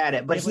 Yeah, he had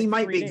it, but He had he like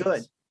might 3 be days.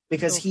 good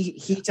because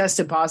he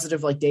tested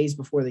positive like days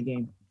before the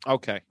game,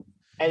 Okay.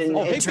 and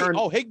it turned.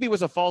 Higbee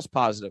was a false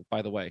positive,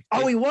 by the way.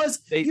 He was.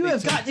 they You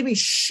have told- got to be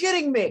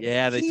shitting me.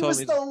 Yeah, they he told was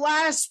me- the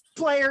last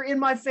player in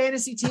my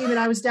fantasy team, and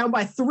I was down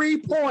by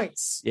 3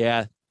 points.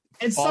 Yeah.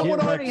 And Oh, someone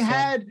yeah, already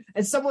had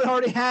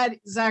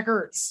Zach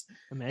Ertz,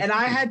 Imagine and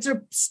I if had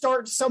to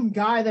start some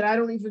guy that I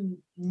don't even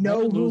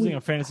know Imagine who losing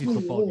a fantasy who he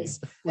football game. is.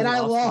 it And was I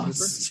Austin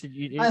lost. Hooper.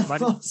 You I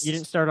didn't, lost. you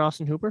didn't start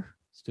Austin Hooper?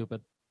 Stupid.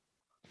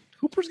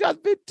 Hooper's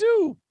got bit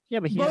too.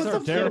 Yeah, but he Both had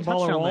of a them. touchdown Darren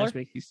last Waller?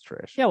 week. He's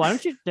trash. Yeah, why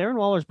don't you? Darren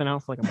Waller's been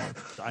out for like a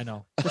month. I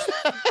know.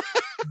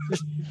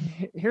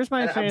 Here's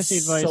my And I'm fantasy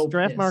advice: so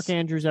draft pissed. Mark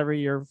Andrews every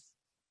year.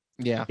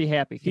 Yeah. Be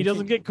happy. He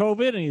doesn't get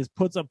COVID and he just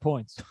puts up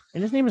points.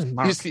 And his name is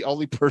Mark. He's the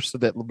only person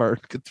that Lamar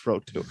could throw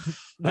to.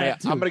 That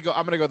too. I'm gonna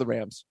go the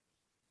Rams.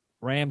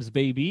 Rams,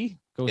 baby.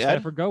 Go Ed?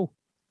 Stafford, go.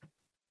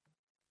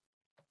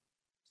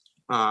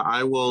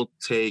 I will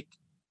take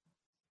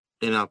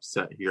an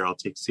upset here. I'll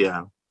take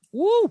Seattle.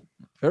 Woo!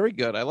 Very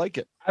good. I like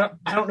it. I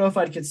don't know if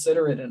I'd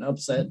consider it an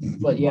upset,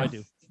 but Oh, yeah. I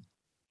do.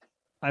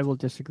 I will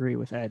disagree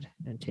with Ed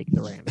and take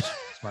the Rams.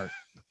 Smart.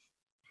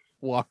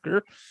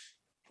 Walker.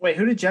 Wait,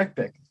 who did Jack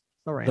pick?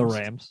 The Rams. The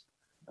Rams.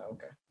 Oh,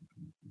 okay.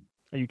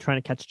 Are you trying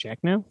to catch Jack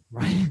now?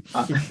 Right.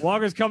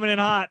 Walker's coming in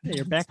hot. Hey,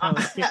 you're back now.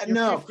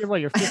 No.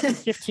 You're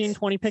 15,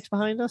 20 picks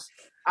behind us?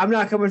 I'm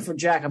not coming for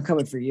Jack. I'm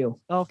coming for you.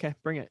 Oh, okay,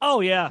 bring it.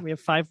 Oh, yeah. We have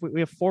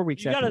 4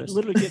 weeks You after got to this.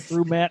 literally get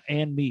through Matt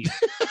and me.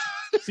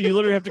 So you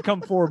literally have to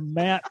come for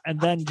Matt and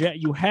then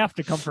you have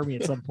to come for me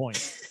at some point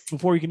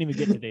before you can even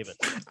get to David.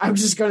 I'm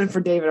just gunning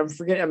for David.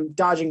 I'm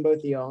dodging both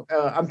of y'all.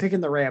 I'm picking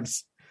the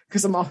Rams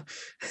because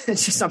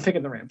I'm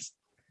picking the Rams.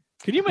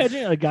 Can you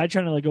imagine a guy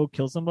trying to go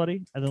kill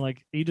somebody and then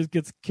he just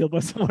gets killed by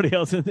somebody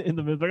else in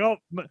the middle?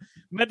 Like,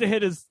 meant to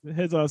hit his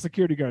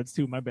security guards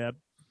too. My bad.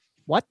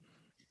 What?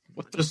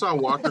 Just saw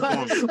Walker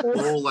going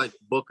full like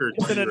Booker.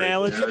 It's an T right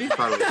analogy. there. I just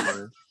thought it was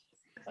funny.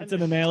 It's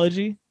an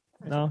analogy.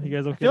 No, you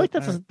guys okay? I feel like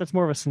All right. that's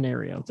more of a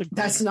scenario.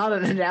 That's not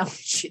an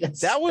analogy.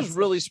 That was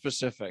really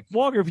specific.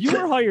 Walker. If you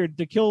were hired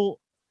to kill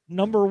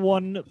number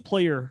 1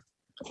 player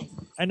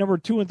and number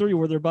 2 and 3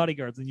 were their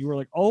bodyguards, and you were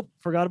like, "Oh,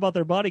 forgot about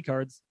their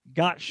bodyguards,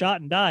 got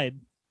shot and died."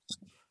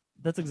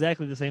 That's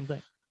exactly the same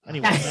thing.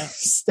 Anyway, Matt,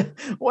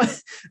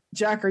 What,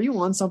 Jack? Are you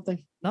on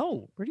something?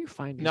 no, Where do you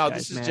find these No, guys,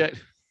 this is Matt? Jet.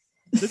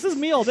 this is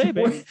me all day,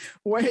 baby.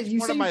 Where you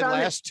One say of you my found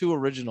last 2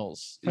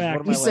 originals. He's Fact. one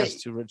of my You say-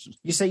 last 2 originals. it?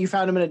 You say you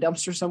found him in a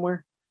dumpster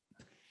somewhere.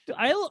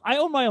 I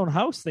own my own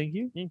house. Thank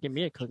you. You didn't give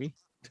me a cookie.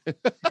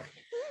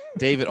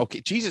 David,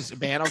 okay, Jesus,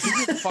 man, I'll give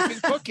you a fucking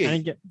I cookie.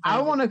 didn't get.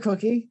 I want a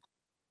cookie.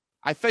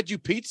 I fed you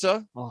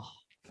pizza. Oh,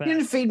 You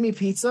didn't feed me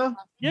pizza.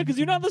 yeah, because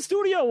you're not in the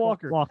studio,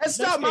 Walker. Walker. That's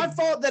Next not my game.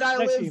 fault that I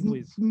Next live game,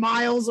 please.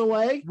 miles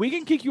away. We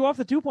can kick you off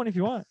the 2-point if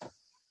you want.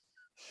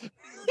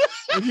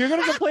 If you're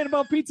gonna complain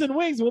about pizza and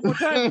wings one more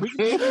time, we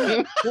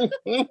can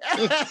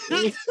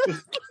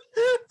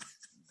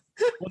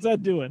what's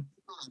that doing?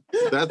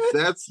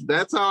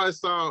 That's how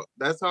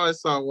I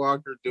saw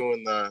Walker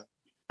doing the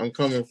 "I'm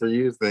coming for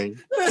you" thing.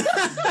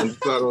 I just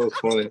thought it was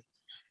funny.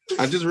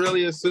 I just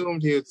really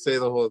assumed he would say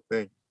the whole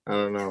thing. I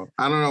don't know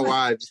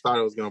why. I just thought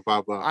it was gonna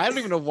pop up. I don't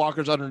even know if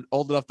Walker's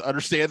old enough to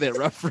understand that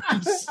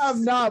reference.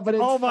 I'm not, but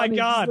it's Oh my funny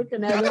just God.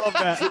 looking I at it. love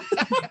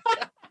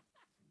that.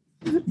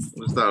 I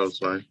just thought it was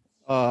funny.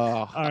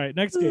 All right,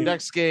 next game.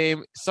 Next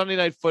game, Sunday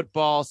Night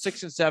Football,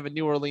 6-7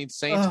 New Orleans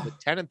Saints, Ugh. the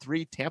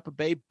 10-3 Tampa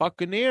Bay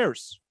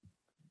Buccaneers.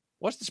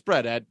 What's the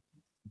spread, Ed?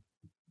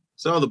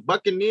 So the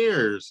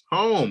Buccaneers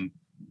home,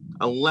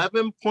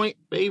 11-point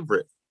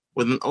favorite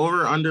with an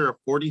over under of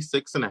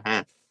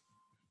 46.5.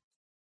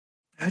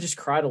 I just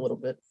cried a little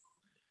bit.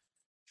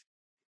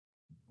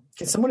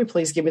 Can somebody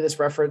please give me this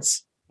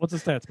reference? What's the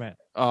stats, Matt?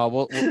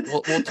 We'll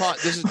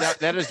talk.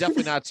 That is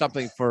definitely not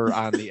something for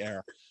on the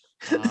air.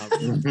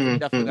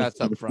 Definitely not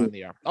something for on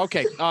the air.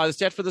 Okay, the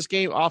stats for this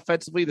game: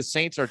 offensively, the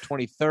Saints are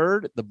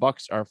 23rd, the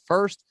Bucks are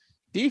first.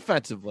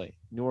 Defensively,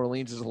 New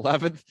Orleans is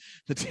 11th,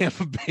 the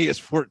Tampa Bay is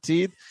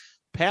 14th.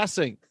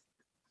 Passing,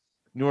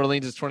 New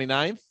Orleans is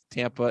 29th,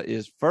 Tampa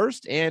is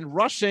first, and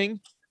rushing,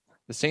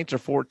 the Saints are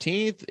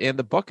 14th, and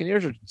the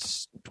Buccaneers are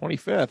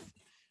 25th.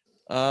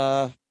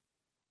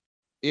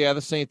 Yeah,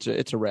 the Saints.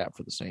 It's a wrap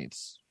for the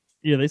Saints.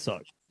 Yeah, they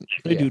suck.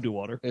 They Yeah. do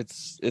water.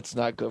 It's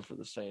not good for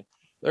the Saints.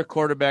 Their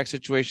quarterback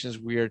situation is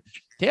weird.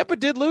 Tampa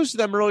did lose to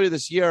them earlier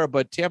this year,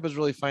 but Tampa's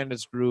really finding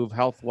its groove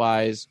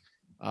health-wise.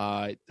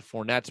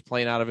 Fournette's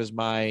playing out of his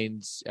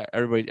mind.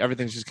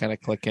 Everything's just kind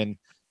of clicking.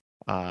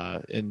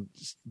 And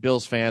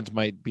Bills fans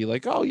might be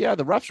like, "Oh yeah,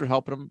 the refs are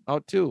helping them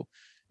out too,"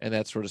 and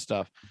that sort of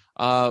stuff.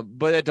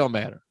 But it don't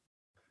matter.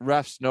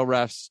 Refs, no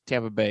refs.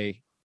 Tampa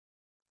Bay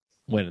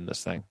winning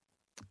this thing.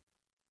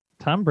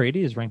 Tom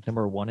Brady is ranked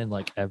number 1 in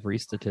like every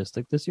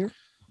statistic this year.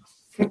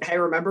 Hey,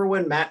 remember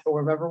when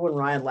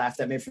Ryan laughed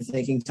at me for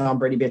thinking Tom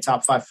Brady be a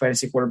top 5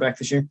 fantasy quarterback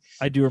this year?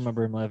 I do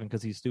remember him laughing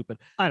because he's stupid.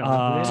 I don't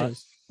know who it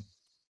is.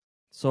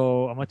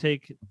 So I'm gonna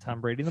take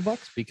Tom Brady in the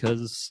Bucks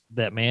because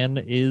that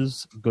man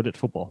is good at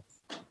football.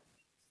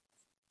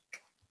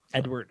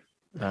 Edward.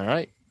 All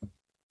right.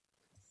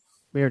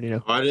 We already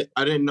know. I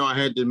didn't know I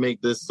had to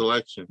make this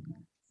selection.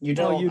 You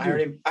don't. you I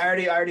do.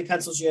 already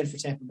penciled you in for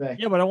Tampa Bay.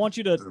 Yeah, but I want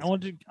you to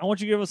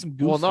give us some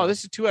goose. Well, no,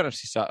 this is 2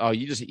 NFC side. Oh,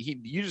 you just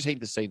hate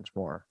the Saints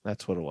more.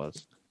 That's what it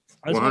was.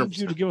 I just wanted 100%.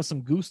 you to give us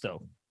some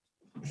gusto.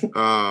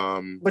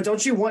 But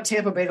don't you want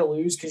Tampa Bay to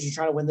lose because you're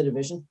trying to win the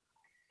division?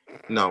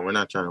 No, we're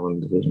not trying to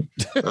win the division.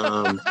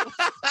 Come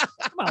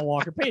on,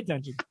 Walker, pay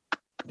attention.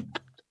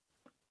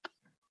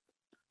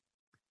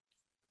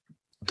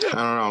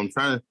 I don't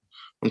know.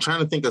 I'm trying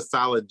to think of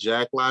solid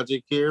Jack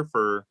logic here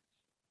for.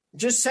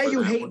 Just say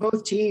you hate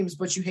both teams,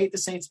 but you hate the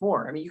Saints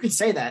more. I mean, you can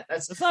say that.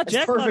 That's not that's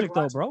Jack perfect logic,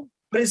 though, logic. bro.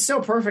 But it's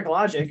still perfect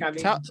logic. I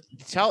mean,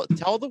 Tell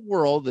the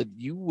world that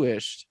you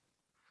wished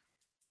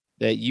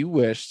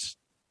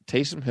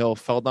Taysom Hill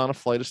fell down a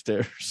flight of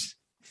stairs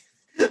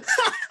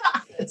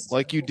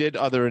like you did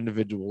other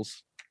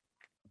individuals.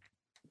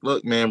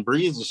 Look, man,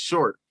 Breeze is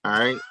short. All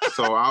right,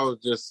 so I was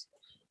just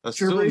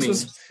Drew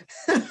Brees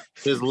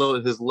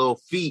assuming his little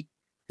feet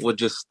would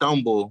just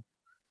stumble,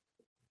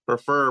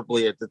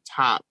 preferably at the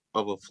top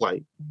of a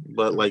flight.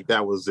 But like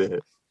that was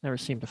it. Never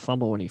seemed to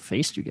fumble when he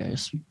faced you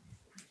guys.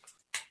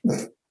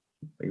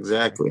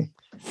 Exactly.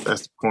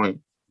 That's the point.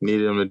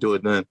 Needed him to do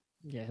it then.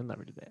 Yeah, he'll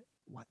never do that.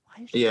 Why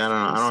Yeah,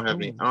 I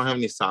don't have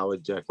any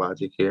solid Jack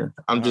logic here.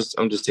 I'm just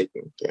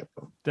taking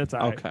Tampa. That's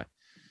all right.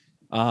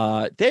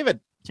 Okay. David.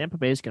 Tampa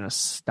Bay is going to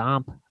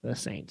stomp the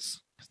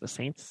Saints. Because the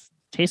Saints,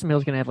 Taysom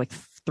Hill's going to have like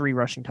 3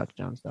 rushing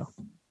touchdowns, though.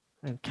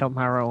 And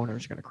Kelmara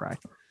owners are going to cry.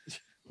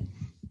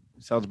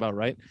 Sounds about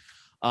right.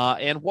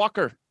 And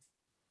Walker.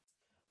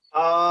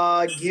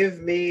 give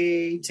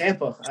me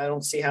Tampa. I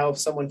don't see how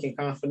someone can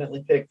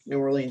confidently pick New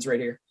Orleans right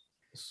here.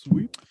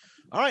 Sweet.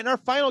 All right, and our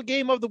final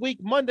game of the week,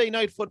 Monday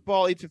Night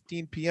Football,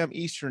 8:15 p.m.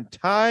 Eastern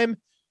Time.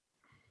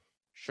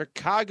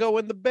 Chicago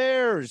and the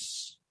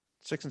Bears.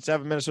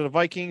 6-7 Minnesota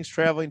Vikings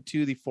traveling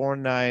to the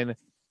 4-9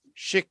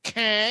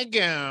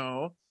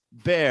 Chicago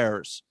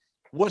Bears.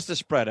 What's the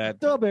spread,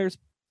 Ed? The Bears.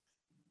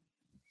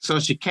 So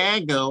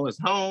Chicago is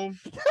home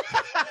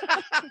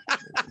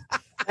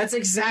That's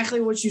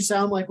exactly what you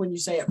sound like when you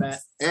say it,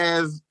 Matt.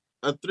 as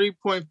a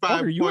 3.5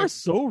 Walker, you are point.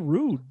 so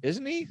rude.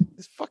 Isn't he?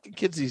 These fucking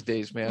kids these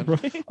days, man.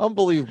 Right?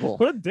 Unbelievable.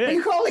 What a What are you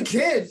dick. calling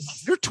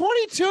kids? You're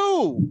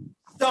 22.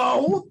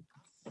 No.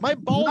 My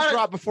balls Not-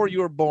 dropped before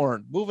you were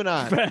born. Moving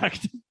on.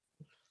 Fact.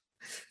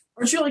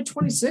 Aren't you like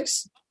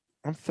 26?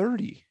 I'm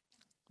 30.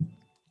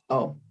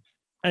 Oh.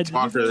 Ed, did you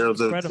Walker, finish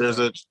the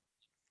spread?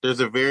 there's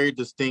a very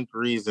distinct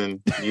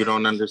reason you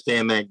don't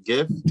understand that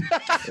gift.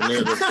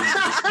 And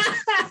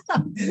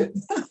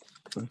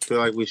I feel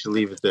like we should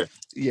leave it there.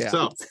 Yeah.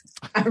 So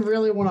I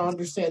really want to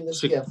understand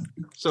this gift.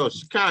 So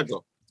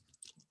Chicago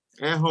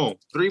at home,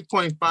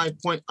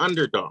 3.5 point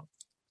underdog.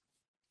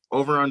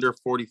 Over under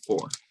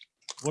 44.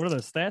 What are the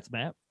stats,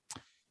 Matt?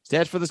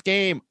 Stats for this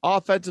game.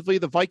 Offensively,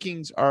 the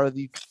Vikings are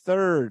the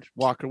third.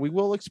 Walker, we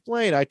will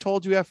explain. I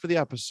told you after the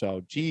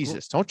episode.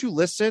 Jesus, don't you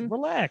listen?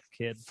 Relax,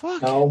 kid.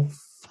 Fuck. No.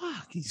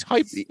 Fuck. These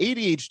hype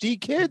ADHD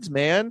kids,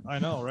 man. I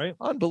know, right?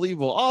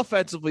 Unbelievable.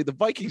 Offensively, the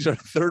Vikings are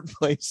third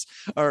place,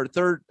 or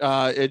third,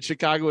 and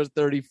Chicago is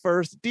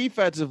 31st.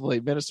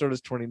 Defensively,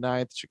 Minnesota's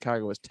 29th,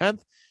 Chicago is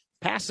 10th.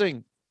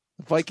 Passing,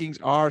 the Vikings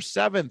are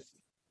 7th.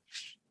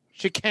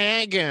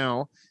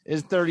 Chicago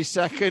is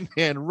 32nd,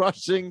 and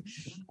rushing,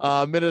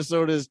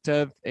 Minnesota is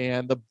 10th,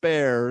 and the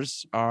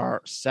Bears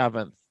are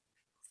 7th.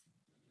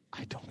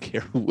 I don't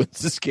care who wins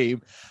this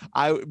game.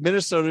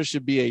 Minnesota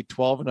should be a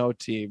 12-0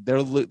 team.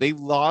 They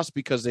lost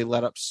because they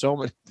let up so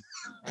many.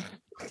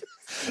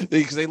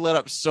 Because they let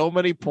up so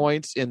many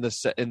points in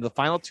the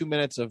final 2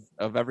 minutes of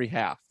every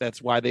half.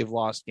 That's why they've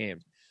lost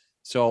games.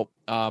 So,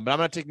 but I'm going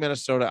to take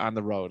Minnesota on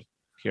the road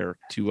here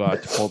to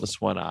pull this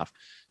one off.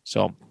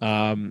 So,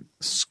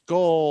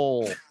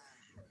 Skull.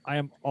 I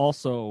am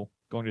also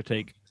going to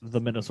take the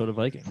Minnesota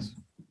Vikings.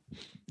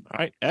 All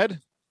right, Ed.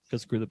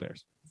 Because screw the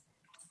Bears.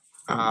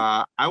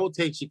 I will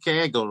take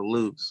Chicago to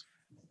lose.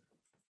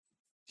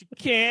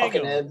 Chicago.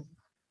 Fucking Ed.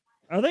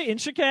 Are they in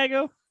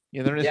Chicago?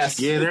 Yeah, they're in Yes.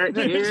 Yeah, they're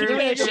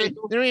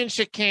in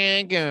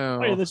Chicago.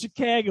 Oh, yeah, the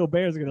Chicago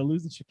Bears are going to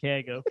lose in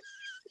Chicago.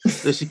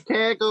 the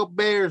Chicago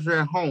Bears are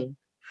at home,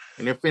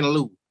 and they're finna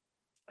lose.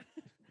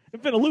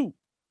 They're finna lose.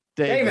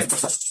 David.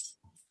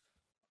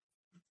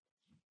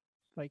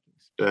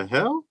 Vikings. The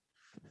hell?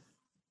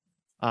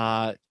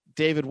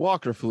 David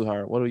Walker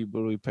Fluhar. What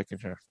are we picking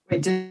here?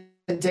 Wait, did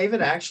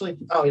David actually?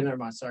 Oh, never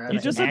mind. Sorry. You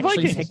I just said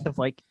Actually Vikings. pick the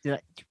Vikings.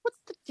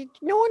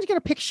 No one's gonna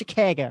pick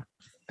Chicago.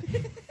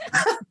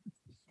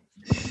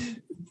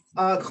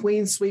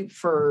 clean sweep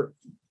for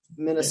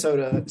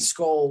Minnesota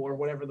Skull or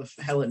whatever the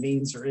hell it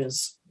means or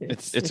is.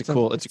 It's a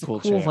cool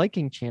chant.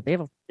 Viking chant. They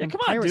have a Yeah, come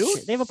on, pirate dude.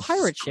 ship. They have a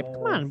pirate ship.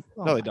 Come on.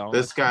 No, they don't.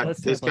 This guy,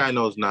 let's this Tampa. guy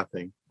knows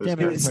nothing. This Damn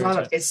it.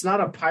 guy- It's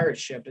not a pirate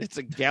ship. It's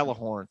a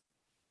Galahorn.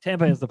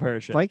 Tampa is the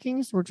pirate ship.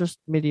 Vikings were just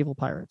medieval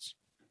pirates.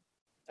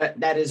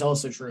 That is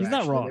also true. He's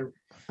not actually. wrong.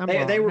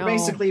 They were No.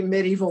 basically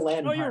medieval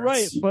land. No, you're right.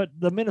 pirates. But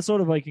the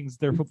Minnesota Vikings,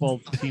 their football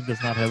team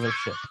does not have a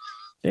ship.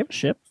 They have a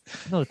ship.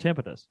 No, the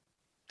Tampa does.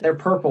 They're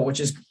purple, which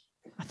is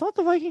I thought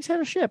the Vikings had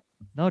a ship.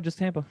 No, just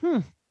Tampa.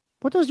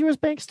 What does US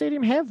Bank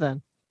Stadium have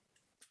then?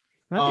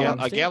 Not Yeah,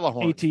 the a stadium?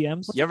 Galahorn.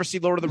 ATMs. You ever see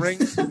Lord of the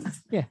Rings?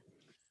 Yeah.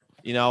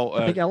 You know,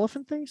 The big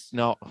elephant things?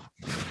 no,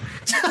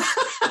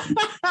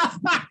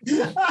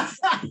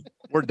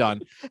 we're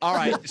done. All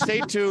right, stay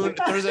tuned.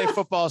 Thursday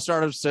football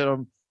startup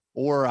system.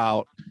 We're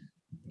out.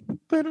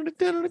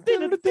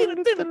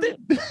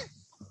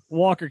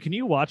 Walker, can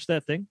you watch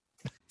that thing?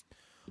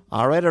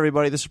 All right,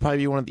 everybody. This will probably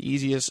be one of the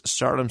easiest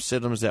stardom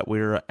sittums that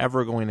we're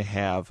ever going to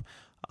have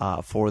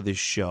for this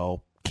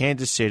show.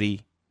 Kansas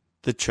City,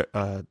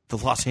 the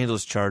Los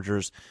Angeles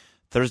Chargers,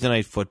 Thursday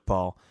Night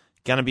Football.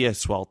 Gonna be a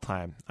swell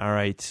time. All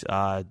right.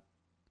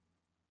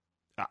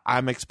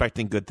 I'm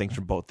expecting good things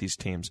from both these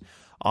teams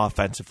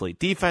offensively.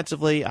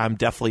 Defensively, I'm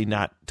definitely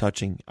not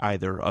touching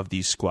either of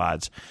these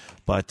squads.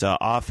 But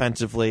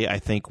offensively, I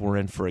think we're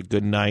in for a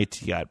good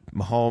night. You got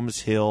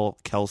Mahomes, Hill,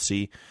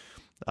 Kelsey.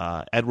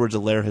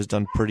 Edwards-Helaire has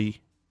done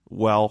pretty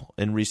well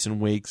in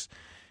recent weeks.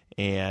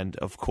 And,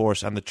 of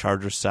course, on the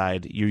Chargers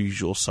side, your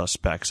usual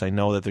suspects. I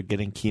know that they're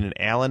getting Keenan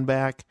Allen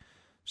back,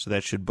 so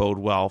that should bode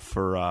well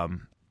for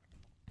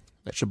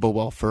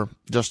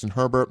Justin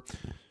Herbert.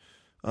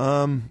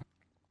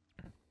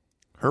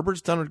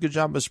 Herbert's done a good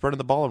job of spreading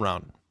the ball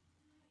around.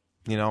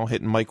 You know,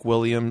 hitting Mike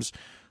Williams.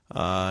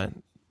 Mike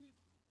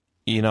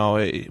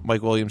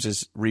Williams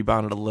has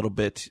rebounded a little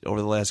bit over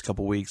the last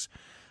couple weeks.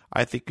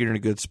 I think you're in a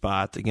good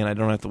spot. Again, I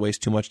don't have to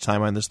waste too much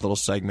time on this little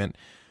segment.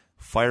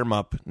 Fire them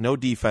up. No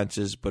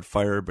defenses, but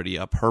fire everybody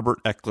up.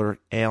 Herbert, Eckler,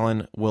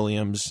 Allen,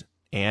 Williams,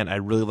 and I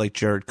really like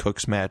Jared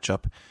Cook's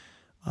matchup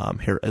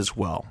here as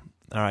well.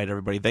 All right,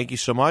 everybody. Thank you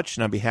so much.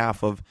 And on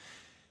behalf of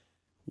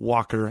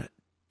Walker,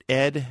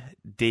 Ed,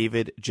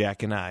 David,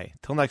 Jack, and I,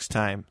 till next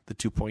time, the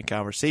 2 Point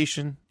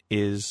Conversation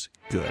is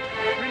good.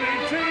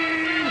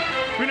 319!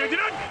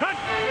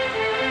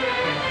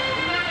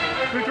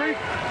 399! 3 3!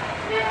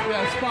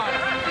 Yeah,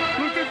 spot.